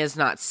 He is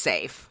not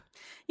safe.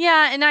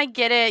 Yeah, and I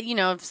get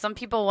it. Some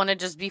people want to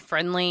just be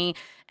friendly,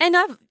 and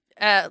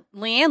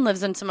Leanne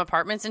lives in some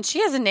apartments, and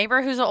she has a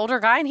neighbor who's an older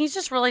guy, and he's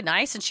just really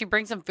nice, and she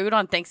brings him food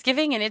on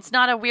Thanksgiving, and it's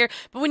not a weird.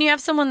 But when you have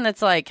someone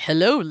that's like,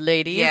 "Hello,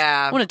 ladies,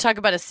 I want to talk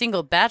about a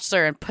single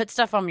bachelor," and put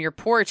stuff on your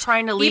porch,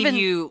 trying to leave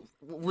you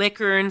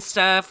liquor and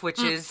stuff,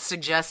 which is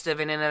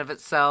suggestive in and of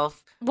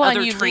itself. Well,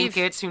 other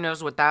trinkets, who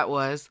knows what that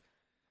was.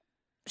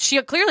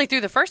 She clearly threw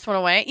the first one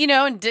away,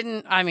 and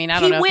didn't. I mean, I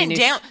don't know. He went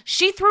down.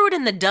 She threw it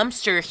in the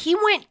dumpster. He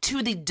went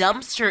to the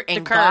dumpster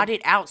and got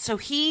it out. So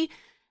he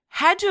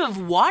had to have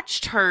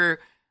watched her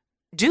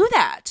do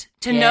that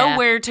to know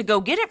where to go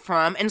get it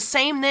from. And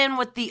same then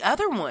with the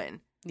other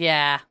one.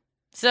 Yeah.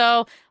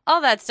 So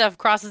all that stuff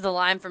crosses the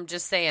line from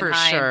just saying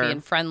hi and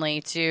being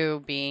friendly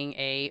to being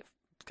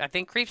I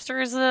think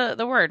creepster is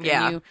the word.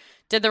 Yeah. And you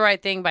did the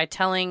right thing by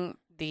telling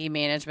the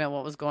management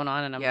what was going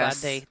on, and I'm glad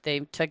they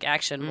took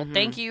action. Well,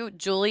 thank you,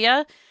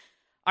 Julia.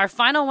 Our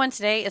final one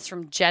today is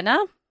from Jenna,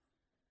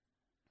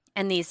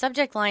 and the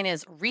subject line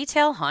is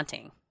retail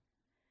haunting.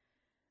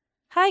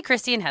 Hi,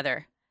 Christy and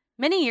Heather.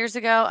 Many years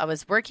ago, I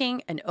was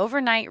working an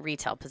overnight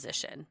retail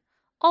position.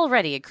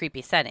 Already a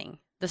creepy setting.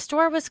 The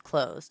store was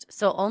closed,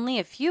 so only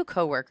a few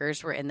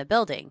coworkers were in the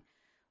building.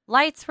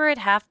 Lights were at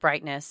half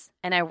brightness,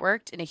 and I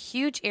worked in a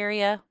huge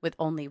area with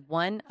only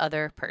one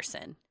other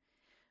person.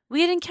 We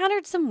had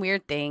encountered some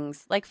weird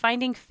things, like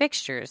finding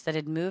fixtures that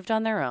had moved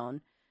on their own,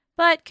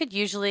 but could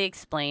usually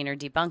explain or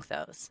debunk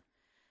those.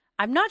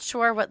 I'm not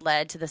sure what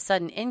led to the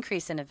sudden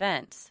increase in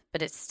events,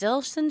 but it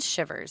still sends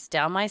shivers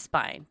down my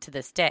spine to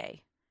this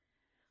day.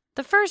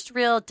 The first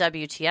real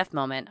WTF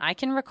moment I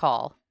can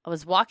recall, I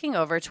was walking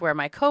over to where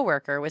my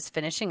coworker was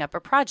finishing up a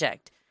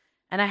project,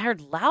 and I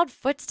heard loud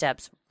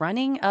footsteps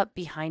running up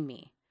behind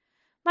me.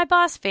 My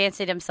boss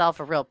fancied himself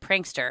a real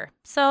prankster,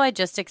 so I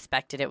just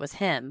expected it was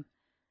him.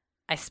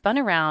 I spun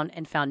around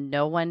and found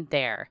no one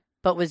there,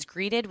 but was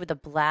greeted with a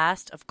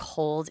blast of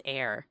cold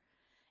air.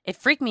 It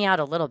freaked me out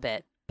a little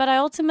bit, but I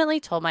ultimately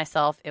told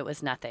myself it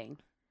was nothing.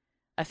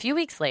 A few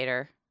weeks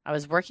later, I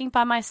was working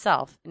by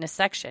myself in a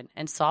section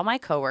and saw my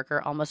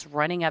coworker almost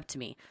running up to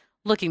me,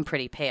 looking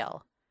pretty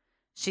pale.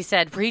 She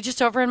said, "Were you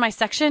just over in my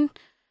section?"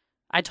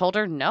 I told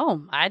her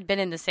no, I'd been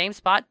in the same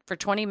spot for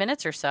 20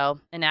 minutes or so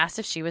and asked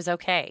if she was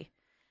okay.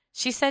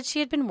 She said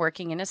she had been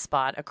working in a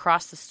spot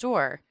across the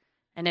store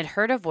and had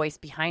heard a voice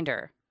behind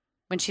her.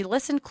 When she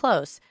listened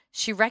close,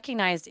 she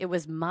recognized it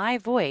was my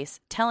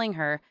voice telling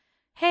her,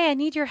 "Hey, I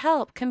need your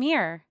help. Come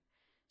here."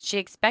 She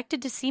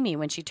expected to see me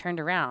when she turned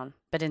around,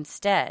 but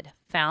instead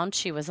found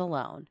she was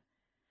alone.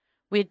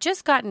 We had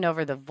just gotten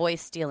over the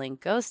voice-stealing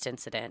ghost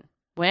incident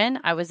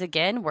when I was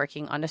again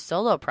working on a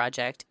solo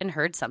project and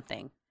heard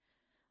something.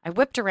 I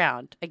whipped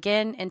around,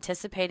 again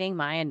anticipating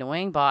my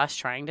annoying boss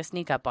trying to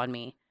sneak up on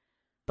me,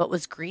 but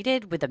was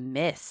greeted with a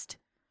mist.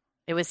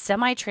 It was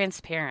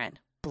semi-transparent,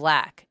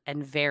 black,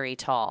 and very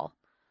tall.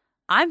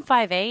 I'm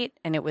 5'8",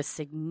 and it was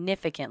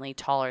significantly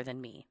taller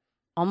than me,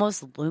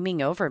 almost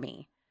looming over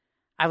me.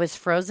 I was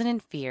frozen in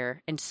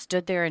fear and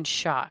stood there in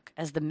shock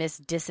as the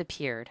mist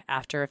disappeared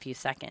after a few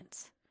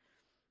seconds.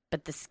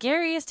 But the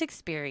scariest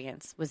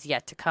experience was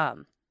yet to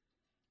come.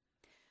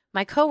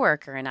 My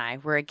coworker and I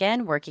were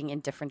again working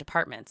in different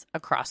departments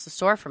across the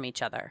store from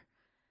each other.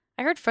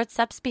 I heard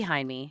footsteps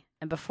behind me,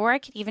 and before I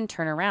could even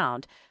turn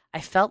around,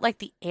 I felt like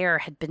the air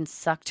had been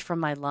sucked from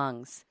my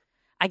lungs.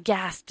 I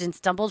gasped and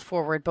stumbled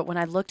forward, but when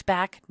I looked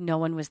back, no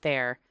one was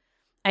there.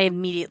 I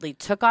immediately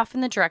took off in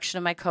the direction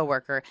of my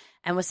coworker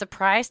and was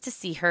surprised to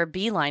see her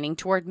beelining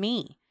toward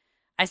me.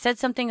 I said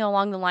something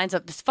along the lines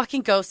of, "This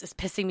fucking ghost is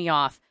pissing me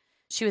off."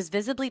 She was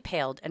visibly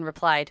paled and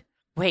replied,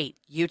 "Wait,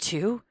 you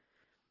too?"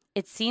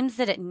 It seems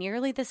that at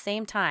nearly the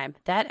same time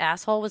that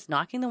asshole was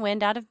knocking the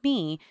wind out of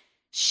me,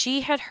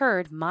 she had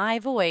heard my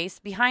voice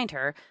behind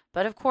her,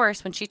 but of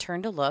course, when she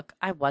turned to look,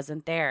 I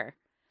wasn't there.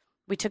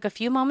 We took a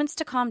few moments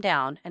to calm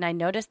down, and I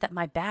noticed that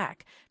my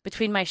back,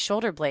 between my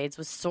shoulder blades,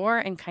 was sore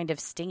and kind of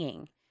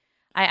stinging.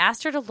 I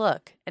asked her to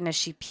look, and as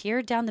she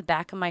peered down the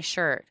back of my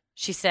shirt,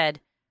 she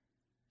said,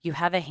 "You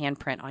have a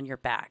handprint on your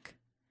back."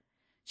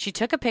 She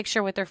took a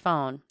picture with her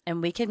phone, and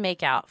we could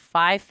make out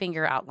 5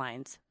 finger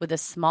outlines with a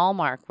small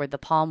mark where the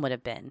palm would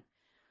have been.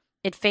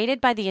 It faded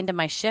by the end of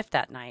my shift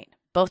that night,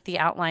 both the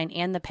outline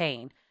and the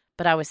pain,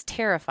 but I was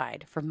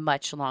terrified for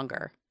much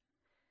longer.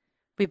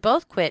 We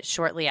both quit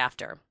shortly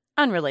after,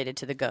 unrelated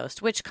to the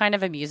ghost, which kind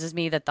of amuses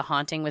me that the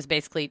haunting was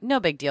basically no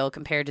big deal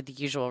compared to the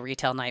usual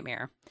retail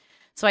nightmare.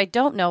 So I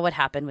don't know what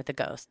happened with the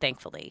ghost,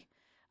 thankfully.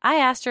 I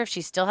asked her if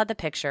she still had the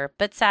picture,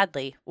 but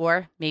sadly,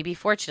 or maybe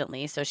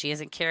fortunately, so she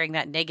isn't carrying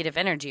that negative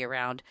energy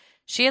around,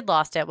 she had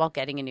lost it while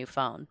getting a new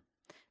phone.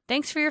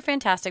 Thanks for your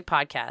fantastic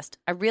podcast.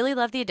 I really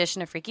love the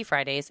addition of Freaky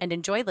Fridays and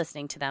enjoy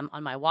listening to them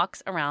on my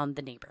walks around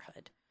the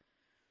neighborhood.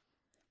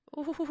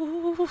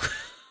 Ooh.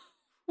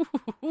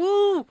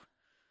 Ooh.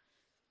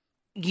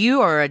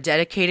 You are a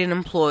dedicated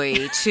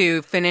employee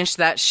to finish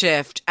that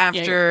shift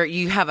after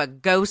you have a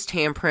ghost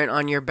handprint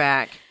on your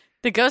back.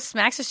 The ghost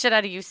smacks the shit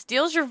out of you,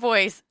 steals your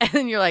voice, and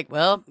then you're like,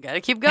 well,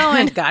 gotta keep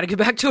going. Gotta get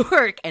back to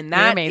work. And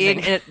that,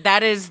 amazing.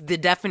 That is the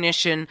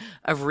definition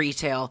of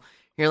retail.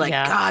 You're like,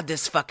 God,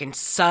 this fucking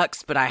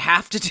sucks, but I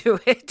have to do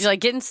it. You're like,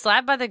 getting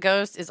slapped by the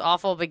ghost is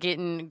awful, but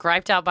getting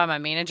griped out by my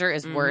manager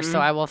is worse, so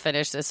I will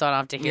finish this so I don't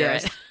have to hear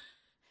it.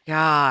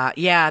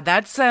 Yeah,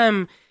 that's,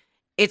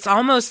 it's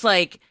almost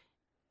like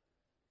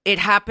it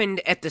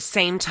happened at the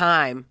same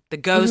time. The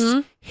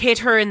ghost hit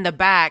her in the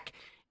back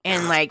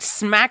and like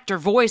smacked her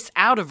voice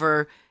out of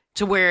her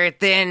to where it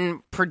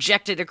then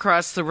projected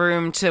across the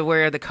room to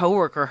where the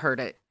coworker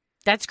heard it.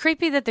 That's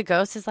creepy that the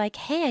ghost is like,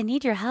 "Hey, I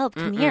need your help.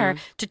 Come here,"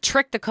 to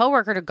trick the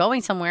coworker to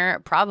going somewhere,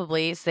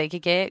 probably so they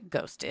could get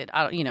ghosted.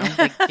 I don't,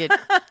 like get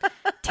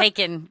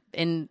taken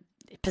and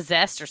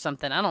possessed or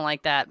something. I don't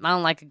like that. I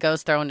don't like a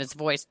ghost throwing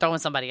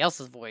somebody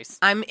else's voice.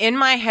 I'm in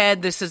my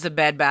head. This is a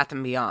Bed Bath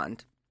 &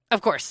 Beyond.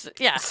 Of course,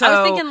 yeah. So,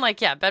 I was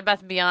thinking Bed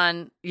Bath &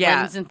 Beyond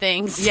limbs and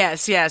things.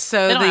 Yes.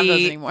 So they don't have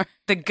those anymore.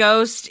 The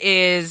ghost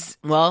is,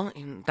 well,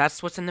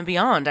 that's what's in the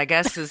Beyond, I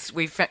guess, is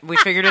we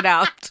figured it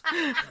out.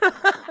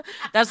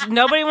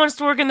 Nobody wants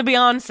to work in the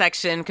Beyond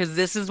section because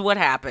this is what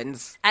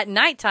happens. At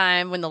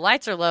nighttime, when the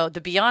lights are low,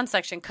 the Beyond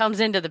section comes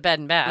into the bed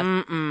and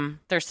bath.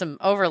 There's some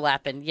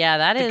overlapping. Yeah,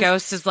 that is. The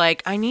ghost is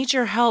like, "I need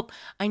your help.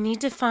 I need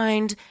to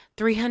find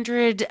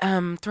 300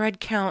 thread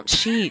count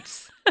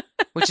sheets."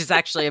 Which is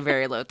actually a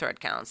very low thread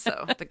count,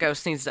 so the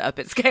ghost needs to up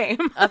its game.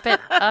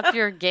 Up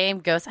your game,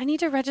 ghost. I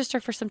need to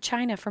register for some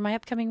china for my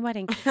upcoming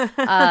wedding.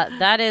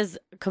 That is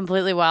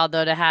completely wild,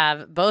 though, to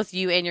have both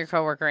you and your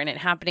coworker and it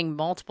happening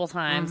multiple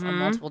times on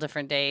multiple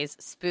different days.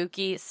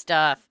 Spooky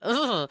stuff.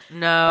 Ugh.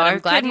 No, I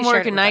couldn't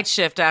work a night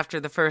shift after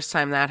the first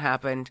time that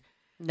happened.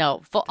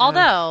 No,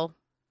 although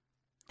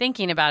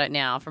thinking about it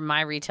now from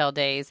my retail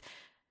days,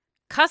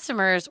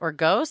 customers or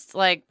ghosts,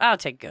 like, I'll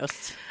take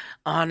ghosts.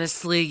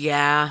 Honestly,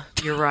 yeah,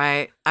 you're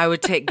right. I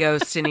would take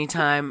ghosts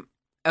anytime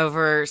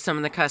over some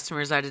of the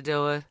customers I had to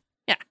deal with.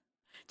 Yeah.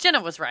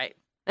 Jenna was right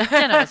to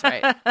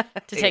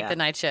take the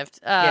night shift.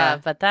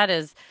 But that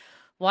is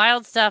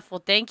Wild stuff.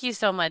 Well, thank you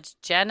so much,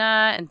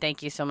 Jenna, and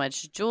thank you so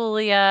much,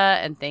 Julia,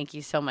 and thank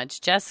you so much,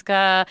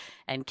 Jessica,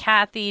 and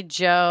Kathy,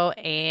 Joe,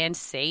 and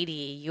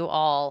Sadie. You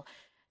all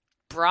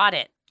brought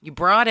it. You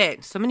brought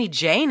it. So many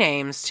J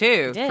names,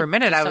 too. Did. For a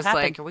minute, Just I so was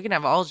happened. like, are we going to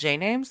have all J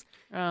names?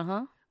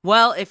 Uh-huh.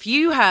 Well, if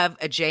you have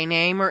a J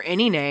name or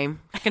any name,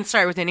 you can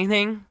start with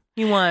anything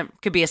you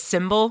want. Could be a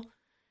symbol.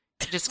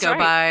 Just go That's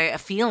right. by a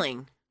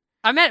feeling.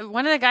 I met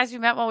one of the guys we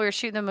met while we were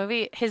shooting the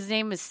movie. His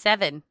name is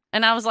Seven.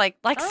 And I was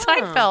like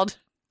Seinfeld.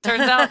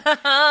 Turns out,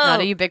 not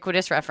a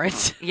ubiquitous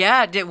reference.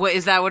 Yeah.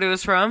 Is that what it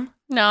was from?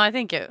 No, I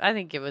think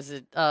it was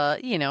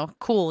a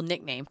cool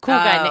nickname, cool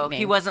guy nickname.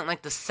 He wasn't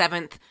like the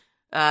seventh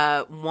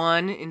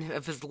one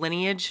of his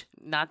lineage.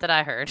 Not that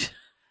I heard.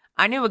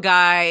 I knew a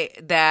guy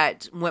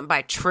that went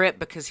by Trip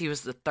because he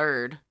was the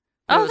third.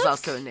 But it was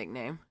also a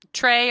nickname.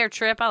 Trey or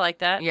Trip, I like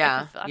that.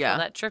 Yeah, I yeah. feel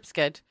that Trip's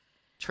good.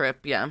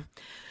 Trip, yeah.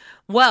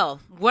 Well,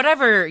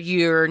 whatever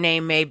your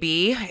name may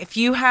be, if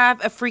you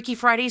have a Freaky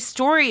Friday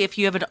story, if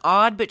you have an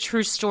odd but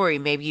true story,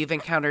 maybe you've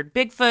encountered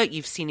Bigfoot,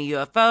 you've seen a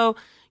UFO,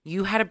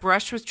 you had a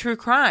brush with true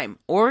crime,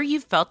 or you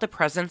felt the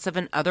presence of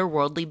an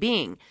otherworldly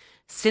being,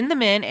 send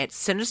them in at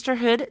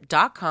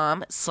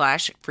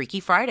sinisterhood.com/Freaky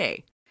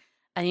Friday.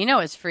 And you know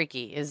what's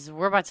freaky is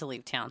we're about to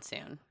leave town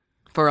soon.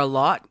 For a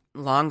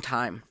long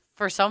time.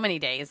 For so many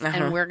days. Uh-huh.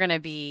 And we're going to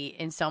be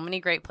in so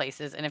many great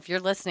places. And if you're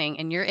listening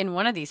and you're in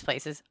one of these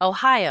places,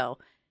 Ohio,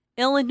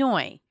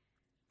 Illinois,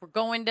 we're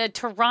going to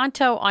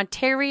Toronto,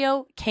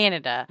 Ontario,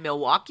 Canada.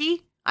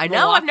 Milwaukee? I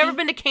know. I've never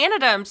been to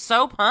Canada. I'm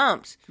so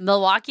pumped.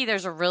 Milwaukee,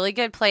 there's a really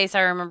good place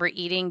I remember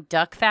eating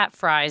duck fat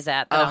fries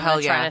at that I'm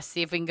going to try to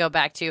see if we can go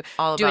back to.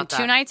 All Doing about that.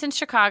 2 nights in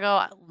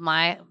Chicago,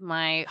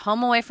 my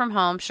home away from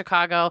home,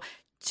 Chicago.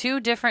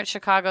 2 different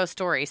Chicago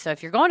stories. So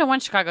if you're going to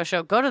one Chicago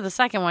show, go to the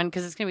second one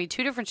because it's going to be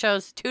 2 different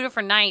shows, 2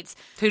 different nights.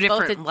 2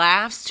 different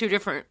laughs, 2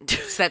 different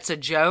sets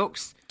of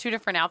jokes. 2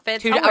 different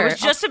outfits. I was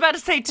just about to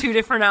say 2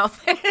 different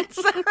outfits.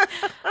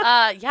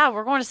 Yeah,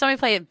 we're going to so many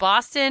places.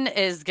 Boston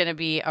is going to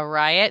be a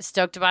riot.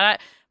 Stoked about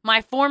it.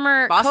 My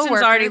former Boston's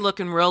coworker, already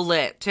looking real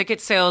lit.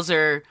 Ticket sales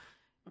are,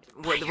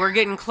 we're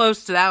getting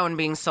close to that one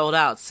being sold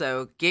out.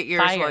 So get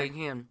yours while you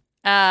can.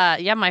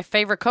 Yeah, my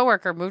favorite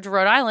coworker moved to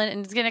Rhode Island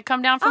and is going to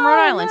come down from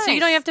Rhode Island. Nice. So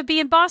you don't have to be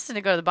in Boston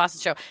to go to the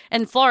Boston show.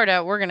 And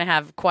Florida, we're going to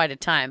have quite a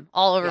time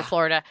all over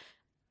Florida.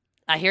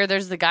 I hear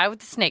there's the guy with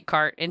the snake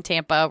cart in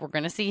Tampa. We're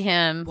going to see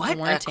him. What?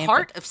 We're in A Tampa.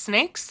 cart of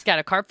snakes? He's got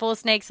a cart full of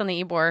snakes on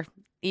the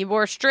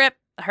Ybor Strip.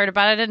 I heard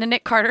about it in a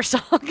Nick Carter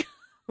song.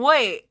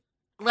 Wait,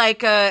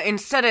 like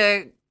instead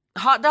of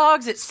hot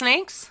dogs, it's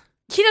snakes?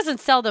 He doesn't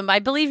sell them. I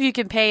believe you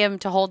can pay him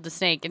to hold the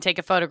snake and take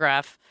a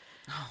photograph.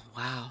 Oh,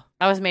 wow.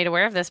 I was made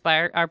aware of this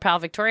by our pal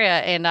Victoria,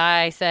 and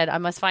I said I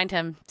must find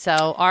him.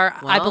 So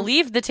I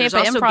believe the Tampa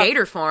there's also Improv.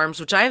 Gator Farms,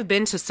 which I have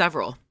been to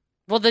several.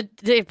 Well, the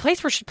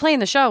place we're playing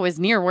the show is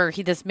near where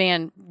this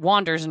man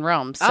wanders and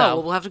roams. So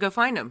well, we'll have to go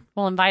find him.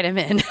 we'll invite him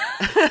in.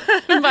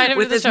 Invite him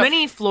With to the as show.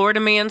 many Florida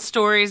man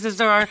stories as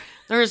there are,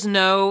 there is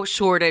no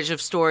shortage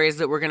of stories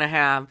that we're going to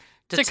have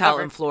to tell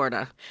cover. in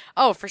Florida.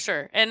 Oh, for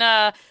sure.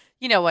 And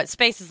you know what?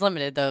 Space is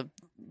limited. The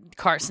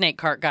snake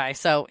cart guy.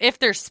 So if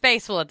there's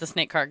space, we'll let the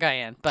snake cart guy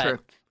in. But True.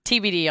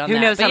 TBD on that. Who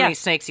knows But how yeah. many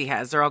snakes he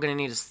has? They're all going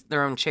to need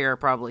their own chair,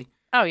 probably.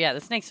 Oh, yeah.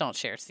 The snakes don't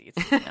share seats.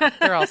 No,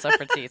 they're all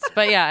separate seats.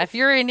 But yeah, if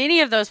you're in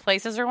any of those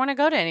places or want to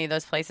go to any of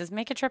those places,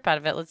 make a trip out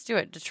of it. Let's do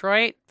it.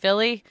 Detroit,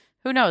 Philly,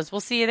 who knows? We'll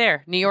see you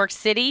there. New York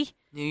City.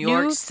 New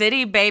York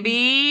City,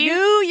 baby.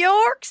 New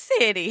York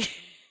City.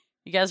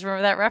 You guys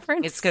remember that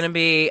reference? It's going to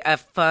be a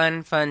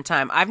fun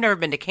time. I've never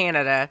been to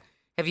Canada.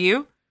 Have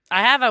you?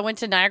 I have. I went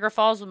to Niagara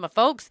Falls with my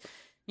folks.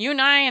 You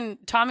and I and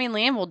Tommy and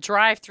Liam will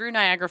drive through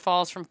Niagara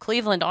Falls from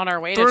Cleveland on our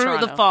way to Toronto.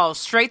 Through the falls,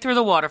 straight through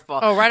the waterfall.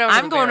 Oh, right over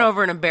I'm the going barrel.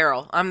 over in a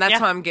barrel. That's Yeah.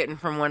 how I'm getting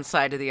from one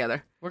side to the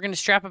other. We're going to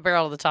strap a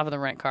barrel to the top of the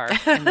rent car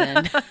and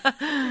then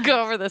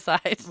go over the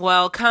side.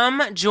 Well,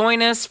 come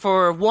join us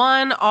for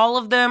all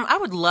of them. I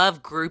would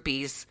love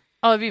groupies.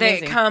 Oh, it'd be They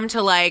amazing. come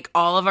to like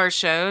all of our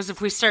shows.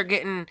 If we start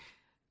getting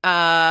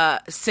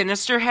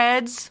sinister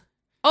heads,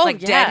 yeah.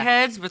 dead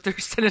heads, but they're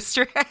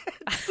sinister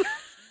heads.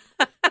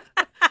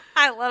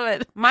 I love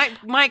it.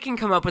 Mike can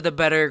come up with a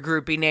better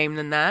groupie name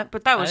than that,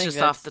 but that was think just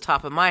that's- off the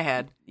top of my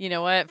head. You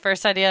know what?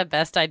 First idea,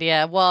 best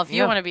idea. Well, if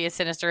you Yeah. want to be a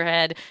sinister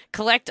head,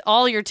 collect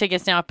all your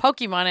tickets now.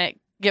 Pokemon it.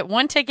 Get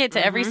one ticket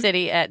to every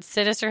city at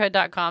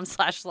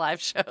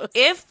sinisterhood.com/live shows.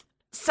 If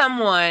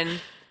someone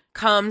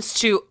comes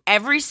to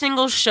every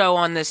single show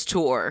on this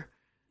tour,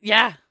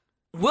 Yeah.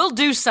 we'll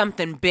do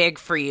something big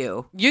for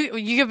you.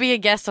 You could be a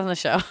guest on the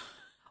show.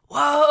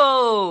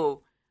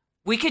 Whoa.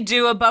 We could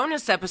do a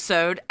bonus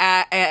episode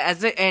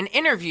and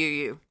interview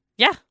you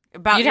Yeah.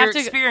 about You'd your have to-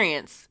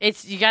 experience.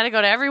 You got to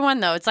go to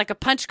everyone, though. It's like a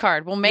punch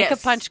card. We'll make Yes.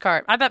 a punch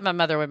card. I bet my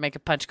mother would make a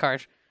punch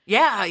card.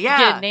 Yeah.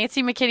 Get a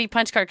Nancy McKinney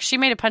punch card. 'Cause she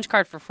made a punch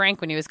card for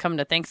Frank when he was coming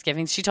to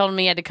Thanksgiving. She told him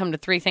he had to come to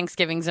 3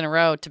 Thanksgivings in a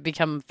row to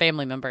become a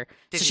family member.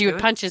 Did so he she do would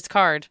it? punch his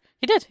card.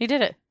 He did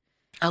it.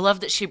 I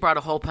love that she brought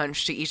a hole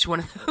punch to each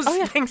one of those Oh,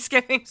 yeah.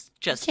 Thanksgivings,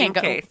 just in Can't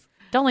go. case.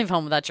 Don't leave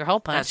home without your hole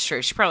punch. That's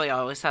true. She probably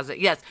always has it.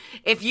 Yes.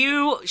 If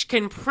you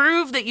can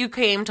prove that you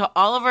came to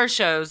all of our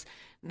shows,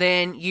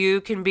 then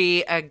you can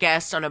be a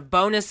guest on a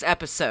bonus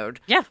episode.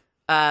 Yeah,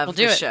 of we'll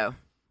do the it. show.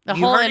 The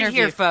you whole heard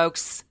interview. it here,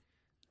 folks.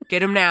 Get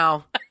them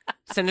now.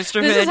 This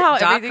is how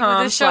everything with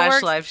this show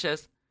works. Sinisterhood.com/live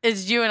shows.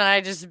 Is you and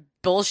I just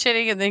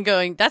bullshitting and then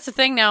going, that's a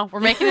thing now. We're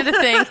making it a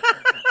thing.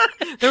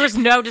 There was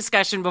no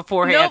discussion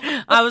beforehand.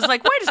 Nope. I was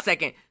like, wait a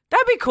second.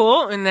 That'd be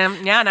cool. And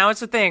then, now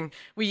it's a thing.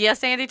 Well,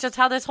 yes, Andy, just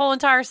how this whole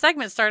entire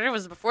segment started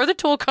was before the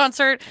Tool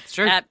concert. That's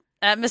true. At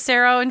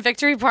Macero and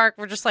Victory Park.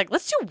 We're just like,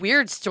 let's do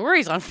weird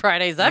stories on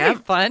Fridays. That'd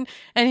be fun.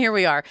 And here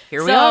we are.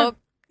 Here we are.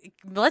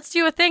 Let's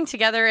do a thing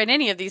together in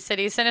any of these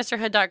cities.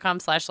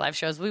 Sinisterhood.com/live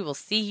shows. We will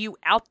see you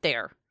out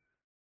there.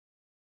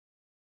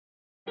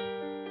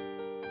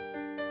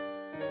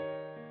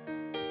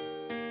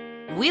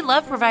 We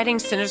love providing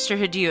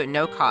Sinisterhood to you at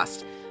no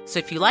cost. So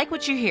if you like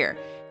what you hear,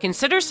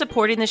 consider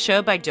supporting the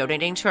show by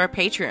donating to our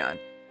Patreon.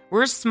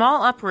 We're a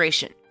small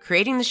operation,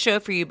 creating the show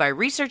for you by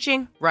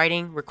researching,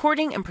 writing,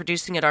 recording, and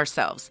producing it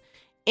ourselves.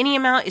 Any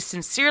amount is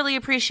sincerely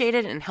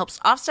appreciated and helps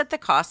offset the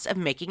cost of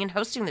making and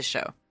hosting the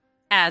show.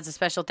 As a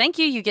special thank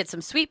you, you get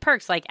some sweet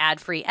perks like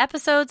ad-free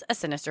episodes, a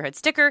Sinisterhood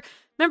sticker,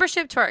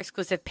 membership to our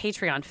exclusive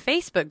Patreon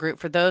Facebook group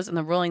for those in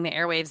the Ruling the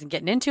Airwaves and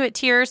Getting Into It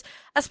tiers,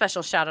 a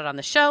special shout-out on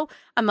the show,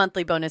 a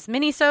monthly bonus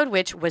minisode,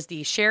 which was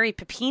the Sherry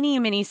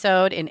Papini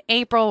minisode in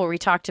April, where we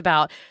talked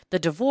about the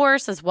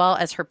divorce as well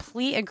as her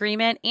plea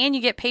agreement, and you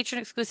get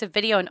patron-exclusive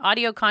video and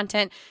audio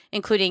content,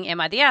 including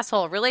Am I the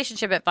Asshole?,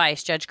 Relationship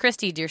Advice, Judge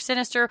Christie, Dear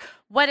Sinister,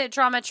 What It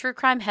Drama, True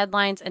Crime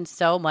Headlines, and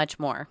so much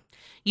more.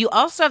 You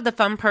also have the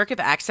fun perk of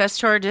access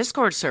to our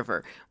Discord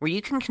server, where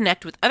you can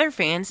connect with other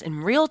fans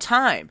in real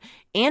time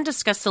and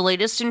discuss the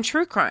latest in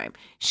true crime,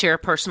 share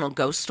personal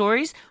ghost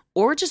stories,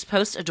 or just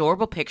post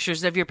adorable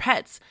pictures of your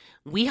pets.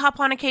 We hop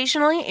on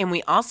occasionally, and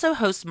we also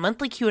host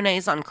monthly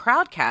Q&As on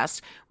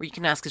Crowdcast, where you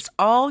can ask us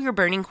all your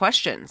burning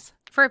questions.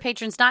 For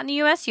patrons not in the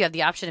U.S., you have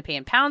the option to pay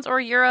in pounds or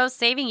euros,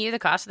 saving you the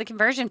cost of the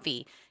conversion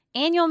fee.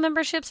 Annual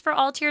memberships for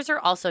all tiers are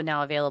also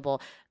now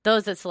available.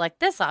 Those that select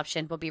this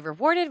option will be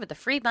rewarded with a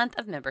free month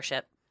of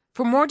membership.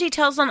 For more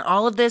details on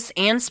all of this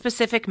and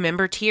specific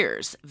member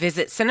tiers,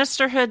 visit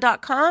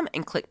Sinisterhood.com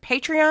and click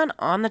Patreon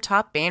on the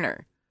top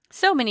banner.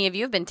 So many of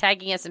you have been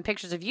tagging us in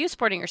pictures of you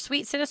sporting your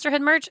sweet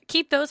Sinisterhood merch.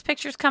 Keep those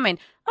pictures coming.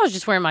 I was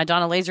just wearing my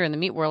Donna Laser and the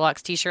Meat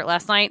Warlocks t-shirt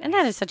last night, and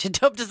that is such a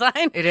dope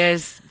design. It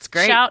is. It's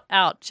great. Shout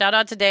out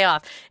to Day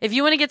Off. If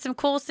you want to get some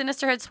cool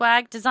Sinisterhood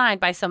swag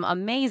designed by some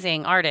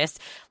amazing artists,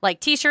 like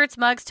t-shirts,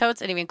 mugs,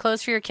 totes, and even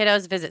clothes for your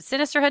kiddos, visit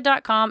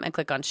Sinisterhood.com and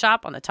click on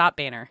Shop on the top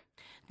banner.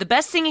 The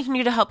best thing you can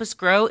do to help us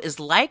grow is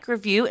like,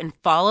 review, and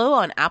follow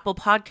on Apple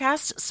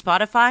Podcasts,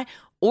 Spotify,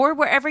 or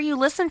wherever you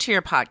listen to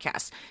your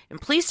podcast. And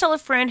please tell a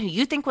friend who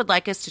you think would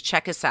like us to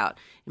check us out.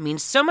 It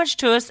means so much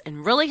to us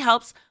and really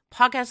helps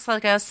podcasts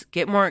like us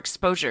get more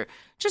exposure.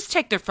 Just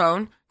take their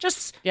phone.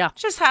 Just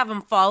have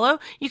them follow.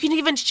 You can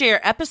even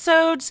share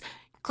episodes.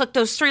 Click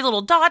those 3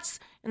 little dots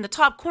in the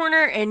top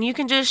corner, and you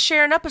can just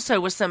share an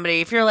episode with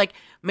somebody. If you're like,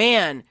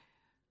 man,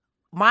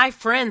 my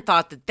friend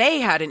thought that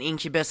they had an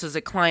incubus as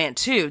a client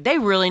too. They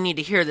really need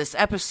to hear this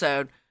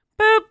episode.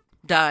 Boop.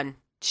 Done.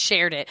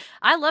 Shared it.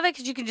 I love it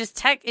because you can just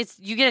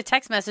you get a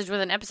text message with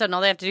an episode and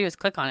all they have to do is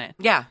click on it.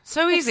 Yeah,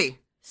 so easy.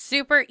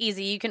 Super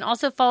easy. You can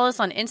also follow us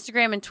on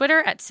Instagram and Twitter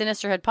at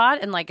SinisterhoodPod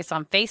and like us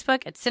on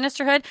Facebook at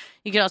Sinisterhood.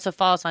 You can also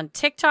follow us on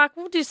TikTok.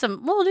 We'll do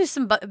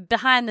some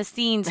behind the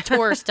scenes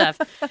tour stuff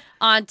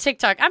on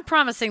TikTok. I'm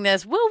promising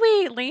this. Will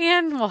we?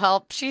 Leanne will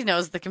help. She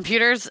knows the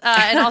computers.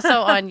 And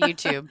also on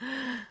YouTube.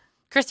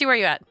 Christy, where are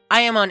you at?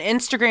 I am on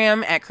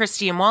Instagram at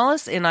Christy and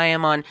Wallace, and I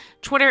am on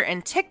Twitter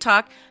and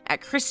TikTok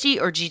at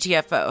Christy or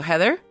GTFO.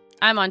 Heather?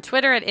 I'm on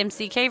Twitter at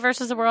MCK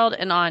versus the world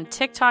and on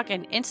TikTok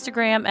and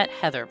Instagram at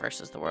Heather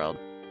versus the world.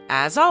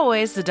 As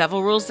always, the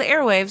devil rules the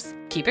airwaves.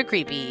 Keep it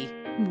creepy.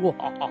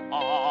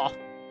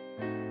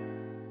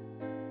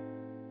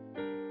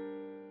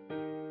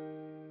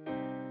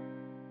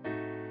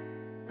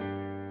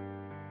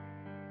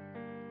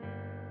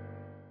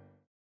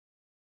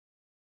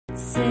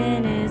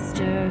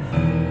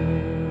 Sinisterhood.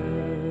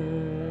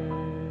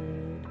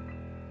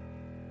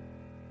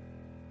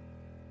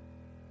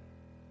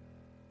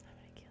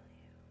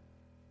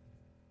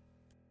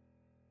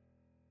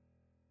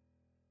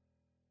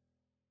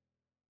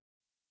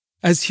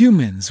 As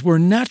humans, we're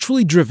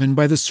naturally driven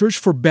by the search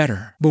for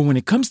better. But when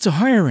it comes to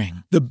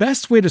hiring, the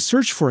best way to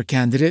search for a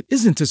candidate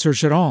isn't to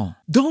search at all.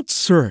 Don't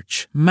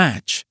search,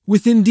 match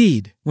with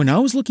Indeed. When I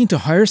was looking to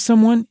hire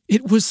someone,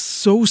 it was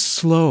so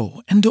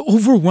slow and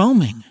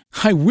overwhelming.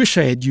 I wish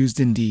I had used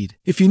Indeed.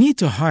 If you need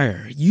to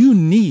hire, you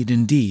need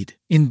Indeed.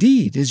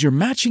 Indeed is your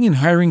matching and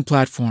hiring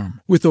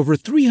platform with over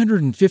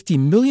 350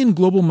 million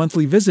global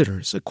monthly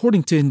visitors,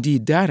 according to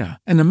Indeed data,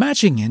 and a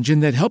matching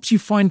engine that helps you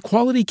find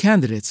quality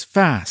candidates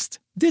fast.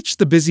 Ditch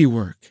the busy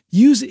work.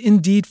 Use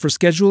Indeed for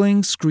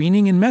scheduling,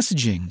 screening, and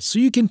messaging so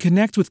you can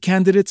connect with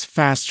candidates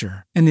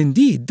faster. And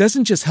Indeed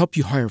doesn't just help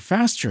you hire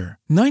faster.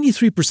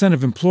 93%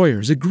 of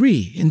employers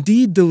agree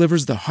Indeed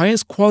delivers the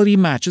highest quality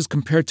matches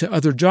compared to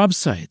other job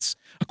sites.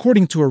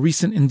 according to a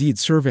recent Indeed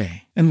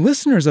survey. And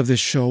listeners of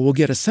this show will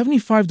get a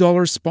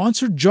 $75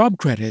 sponsored job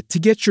credit to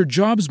get your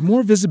jobs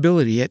more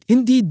visibility at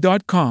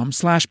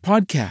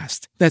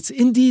Indeed.com/podcast. That's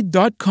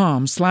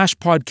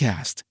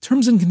Indeed.com/podcast.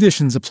 Terms and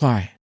conditions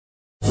apply.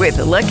 With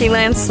the Lucky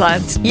Land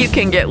Slots, you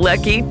can get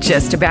lucky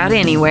just about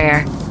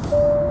anywhere.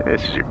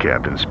 This is your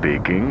captain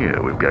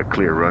speaking. We've got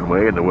clear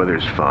runway and the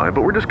weather's fine,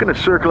 but we're just going to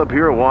circle up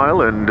here a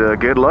while and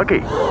get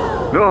lucky.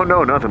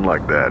 No, nothing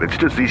like that. It's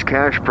just these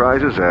cash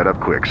prizes add up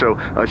quick. So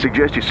I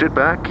suggest you sit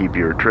back, keep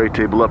your tray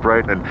table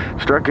upright, and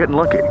start getting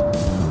lucky.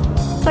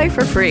 Play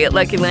for free at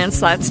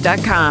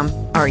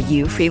LuckyLandSlots.com. Are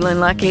you feeling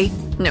lucky?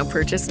 No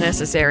purchase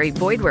necessary.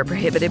 Void where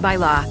prohibited by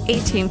law.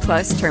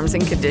 18+ terms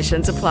and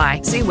conditions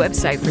apply. See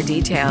website for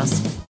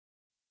details.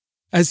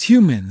 As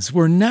humans,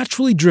 we're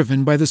naturally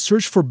driven by the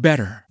search for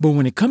better. But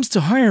when it comes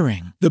to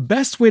hiring, the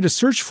best way to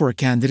search for a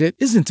candidate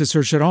isn't to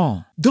search at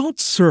all. Don't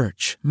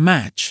search,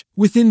 match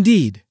with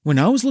Indeed. When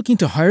I was looking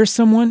to hire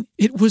someone,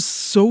 it was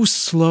so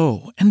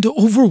slow and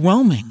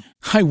overwhelming.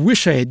 I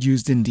wish I had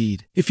used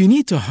Indeed. If you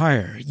need to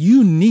hire,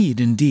 you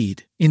need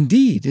Indeed.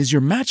 Indeed is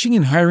your matching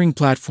and hiring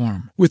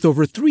platform with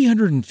over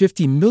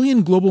 350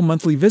 million global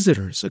monthly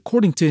visitors,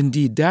 according to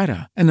Indeed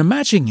data, and a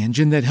matching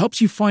engine that helps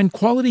you find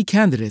quality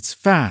candidates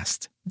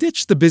fast.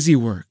 Ditch the busy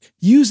work.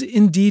 Use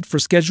Indeed for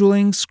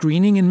scheduling,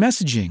 screening, and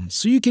messaging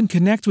so you can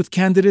connect with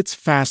candidates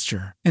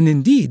faster. And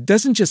Indeed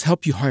doesn't just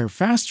help you hire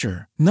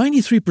faster.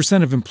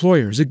 93% of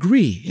employers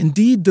agree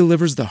Indeed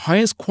delivers the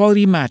highest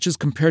quality matches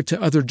compared to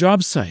other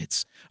job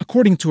sites,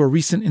 according to a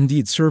recent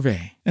Indeed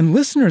survey. And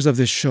listeners of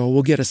this show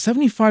will get a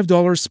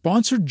 $75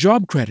 sponsored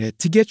job credit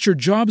to get your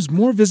jobs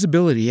more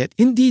visibility at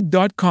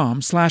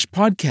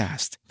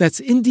Indeed.com/podcast. That's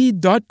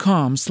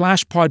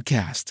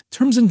Indeed.com/podcast.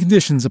 Terms and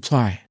conditions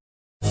apply.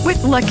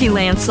 With Lucky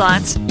Land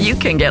Slots, you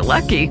can get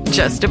lucky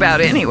just about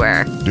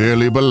anywhere.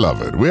 Dearly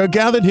beloved, we are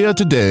gathered here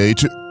today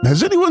to...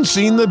 Has anyone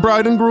seen the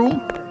bride and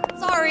groom?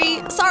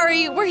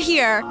 Sorry, we're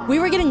here. We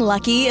were getting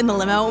lucky in the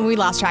limo and we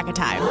lost track of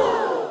time.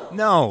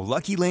 No,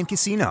 Lucky Land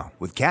Casino,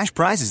 with cash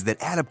prizes that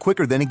add up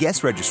quicker than a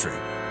guest registry.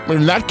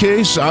 In that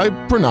case, I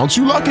pronounce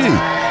you lucky.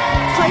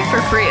 Play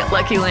for free at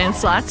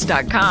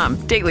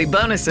LuckyLandSlots.com. Daily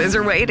bonuses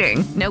are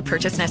waiting. No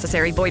purchase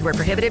necessary. Void where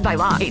prohibited by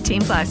law.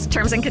 18+.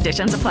 Terms and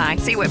conditions apply.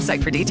 See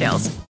website for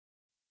details.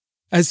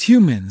 As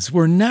humans,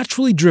 we're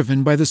naturally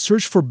driven by the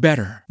search for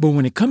better. But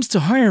when it comes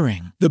to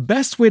hiring, the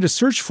best way to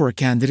search for a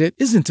candidate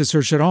isn't to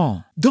search at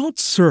all. Don't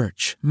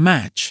search,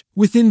 match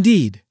with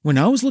Indeed. When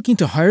I was looking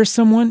to hire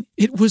someone,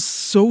 it was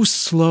so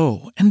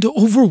slow and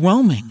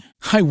overwhelming.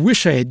 I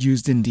wish I had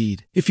used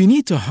Indeed. If you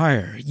need to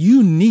hire,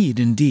 you need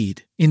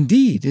Indeed.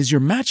 Indeed is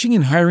your matching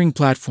and hiring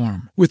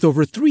platform with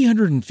over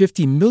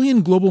 350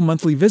 million global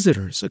monthly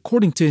visitors,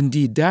 according to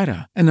Indeed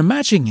data, and a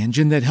matching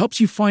engine that helps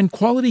you find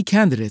quality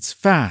candidates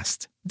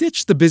fast.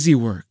 Ditch the busy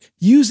work.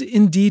 Use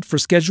Indeed for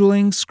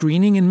scheduling,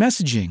 screening, and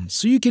messaging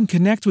so you can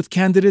connect with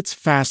candidates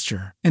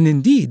faster. And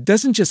Indeed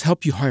doesn't just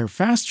help you hire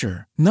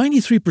faster.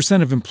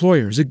 93% of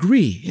employers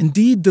agree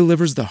Indeed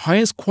delivers the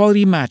highest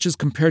quality matches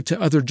compared to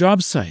other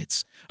job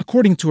sites,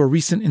 according to a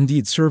recent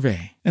Indeed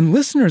survey. And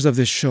listeners of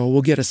this show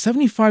will get a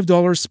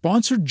 $75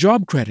 sponsored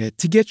job credit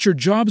to get your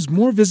jobs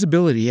more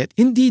visibility at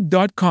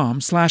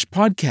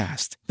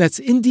Indeed.com/podcast. That's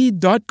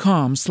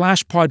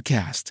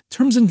Indeed.com/podcast.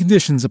 Terms and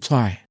conditions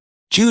apply.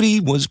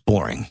 Judy was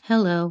boring.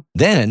 Hello.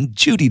 Then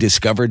Judy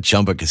discovered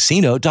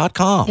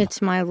ChumbaCasino.com.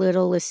 It's my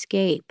little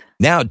escape.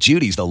 Now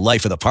Judy's the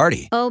life of the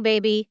party. Oh,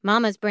 baby,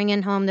 mama's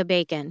bringing home the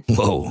bacon.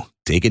 Whoa,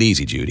 take it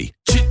easy, Judy.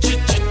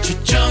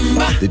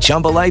 The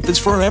Chumba life is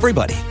for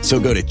everybody. So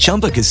go to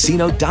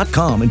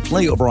ChumbaCasino.com and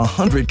play over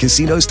 100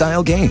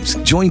 casino-style games.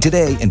 Join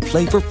today and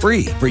play for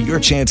free for your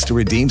chance to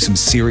redeem some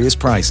serious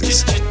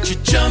prizes.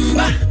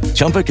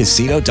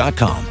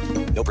 ChumbaCasino.com.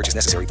 No purchase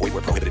necessary. Void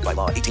where prohibited by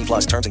law.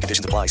 18+ terms and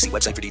conditions apply. See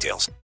website for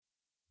details.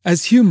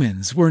 As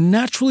humans, we're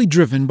naturally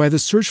driven by the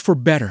search for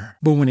better.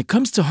 But when it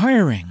comes to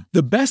hiring,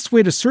 the best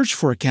way to search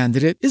for a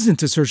candidate isn't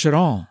to search at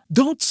all.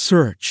 Don't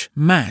search,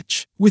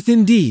 match with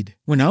Indeed.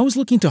 When I was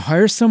looking to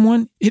hire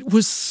someone, it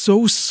was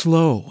so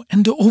slow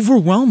and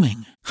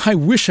overwhelming. I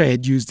wish I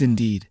had used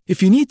Indeed.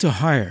 If you need to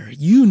hire,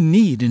 you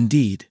need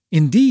Indeed.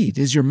 Indeed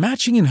is your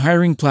matching and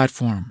hiring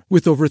platform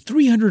with over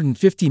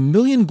 350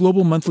 million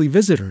global monthly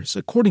visitors,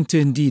 according to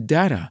Indeed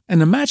data,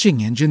 and a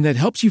matching engine that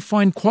helps you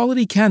find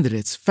quality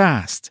candidates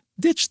fast.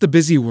 Ditch the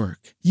busy work.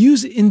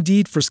 Use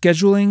Indeed for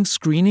scheduling,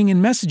 screening,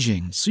 and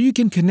messaging so you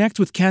can connect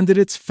with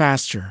candidates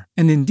faster.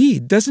 And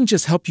Indeed doesn't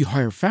just help you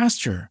hire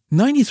faster.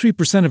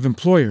 93% of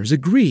employers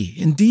agree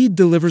Indeed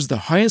delivers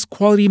the highest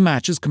quality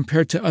matches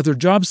compared to other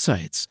job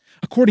sites,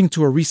 according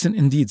to a recent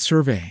Indeed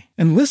survey.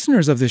 And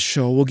listeners of this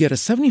show will get a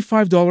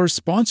 $75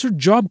 sponsored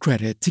job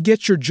credit to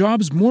get your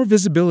jobs more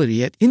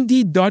visibility at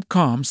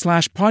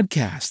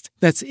Indeed.com/podcast.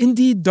 That's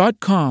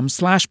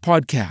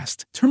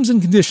Indeed.com/podcast. Terms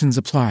and conditions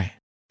apply.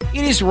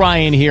 It is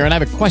Ryan here, and I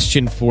have a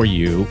question for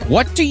you.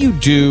 What do you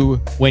do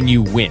when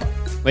you win?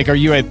 Like, are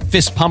you a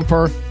fist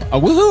pumper? A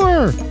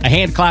woohooer, a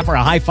hand clapper,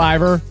 a high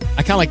fiver.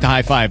 I kind of like the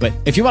high five, but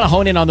if you want to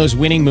hone in on those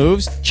winning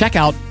moves, check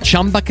out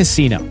Chumba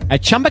Casino.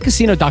 At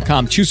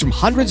ChumbaCasino.com, choose from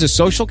hundreds of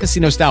social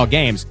casino style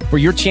games for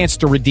your chance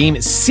to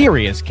redeem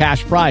serious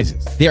cash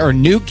prizes. There are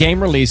new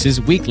game releases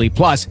weekly,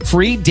 plus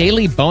free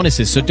daily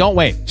bonuses. So don't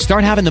wait.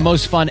 Start having the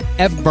most fun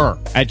ever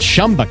at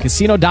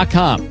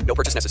ChumbaCasino.com. No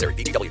purchase necessary.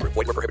 VGW Group.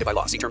 Void where prohibited by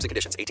law. See terms and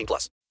conditions.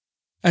 18+.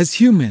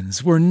 As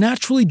humans, we're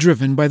naturally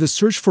driven by the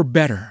search for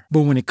better.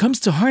 But when it comes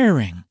to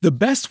hiring, the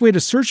best way to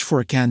search for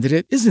a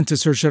candidate isn't to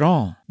search at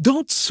all.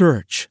 Don't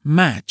search,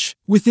 match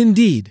with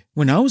Indeed.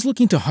 When I was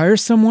looking to hire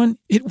someone,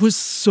 it was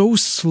so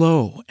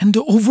slow and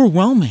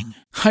overwhelming.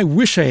 I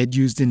wish I had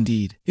used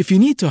Indeed. If you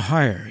need to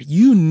hire,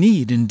 you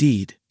need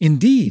Indeed.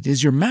 Indeed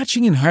is your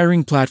matching and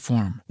hiring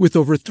platform with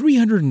over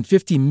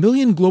 350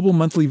 million global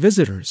monthly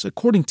visitors,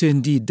 according to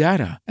Indeed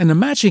data, and a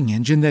matching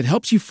engine that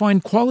helps you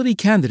find quality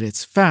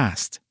candidates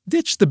fast.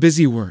 Ditch the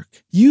busy work.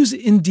 Use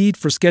Indeed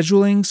for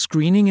scheduling,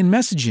 screening, and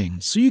messaging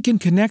so you can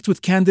connect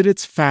with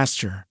candidates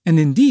faster. And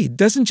Indeed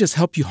doesn't just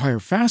help you hire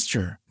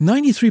faster.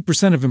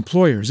 93% of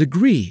employers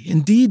agree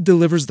Indeed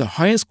delivers the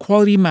highest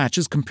quality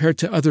matches compared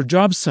to other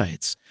job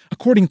sites,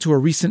 according to a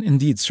recent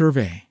Indeed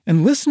survey.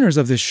 And listeners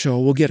of this show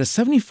will get a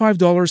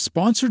 $75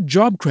 sponsored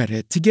job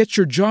credit to get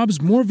your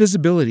jobs more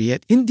visibility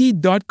at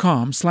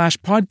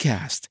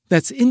Indeed.com/podcast.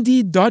 That's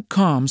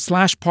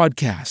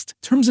Indeed.com/podcast.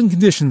 Terms and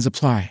conditions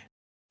apply.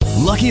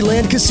 Lucky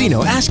Land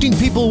Casino, asking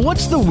people,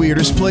 what's the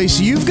weirdest place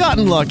you've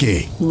gotten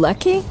lucky?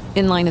 Lucky?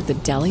 In line at the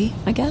deli,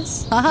 I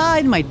guess? Aha,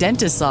 in my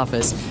dentist's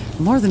office.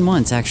 More than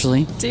once,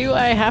 actually. Do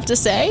I have to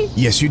say?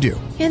 Yes, you do.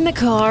 In the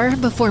car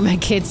before my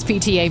kids'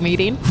 PTA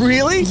meeting.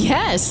 Really?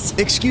 Yes.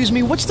 Excuse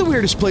me, what's the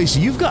weirdest place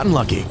you've gotten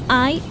lucky?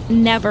 I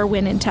never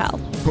win and tell.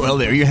 Well,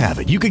 there you have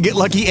it. You can get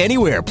lucky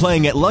anywhere,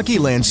 playing at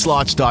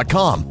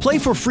LuckyLandSlots.com. Play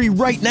for free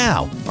right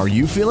now. Are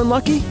you feeling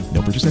lucky?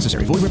 No purchase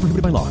necessary. Void where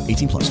prohibited by law.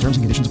 18+. Terms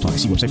and conditions apply.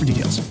 See website for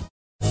details.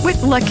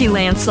 With Lucky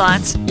Land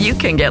Slots, you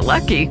can get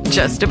lucky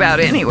just about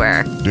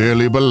anywhere.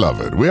 Dearly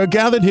beloved, we are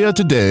gathered here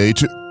today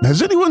to...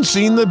 Has anyone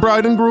seen the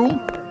bride and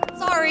groom?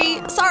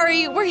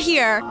 Sorry, we're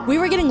here. We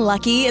were getting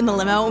lucky in the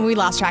limo and we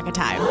lost track of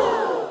time.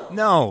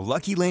 No,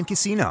 Lucky Land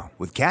Casino,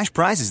 with cash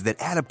prizes that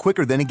add up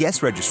quicker than a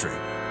guest registry.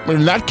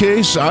 In that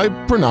case, I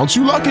pronounce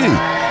you lucky.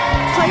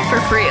 Play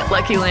for free at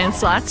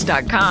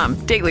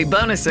LuckyLandSlots.com. Daily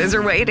bonuses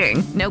are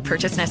waiting. No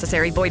purchase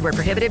necessary. Void where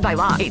prohibited by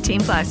law.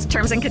 18+.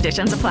 Terms and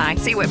conditions apply.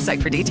 See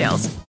website for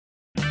details.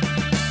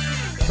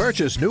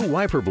 Purchase new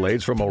wiper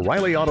blades from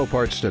O'Reilly Auto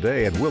Parts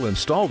today and we'll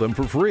install them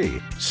for free.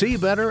 See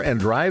better and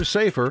drive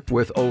safer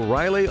with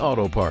O'Reilly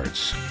Auto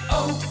Parts.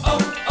 Oh,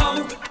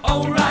 oh,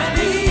 oh, O'Reilly.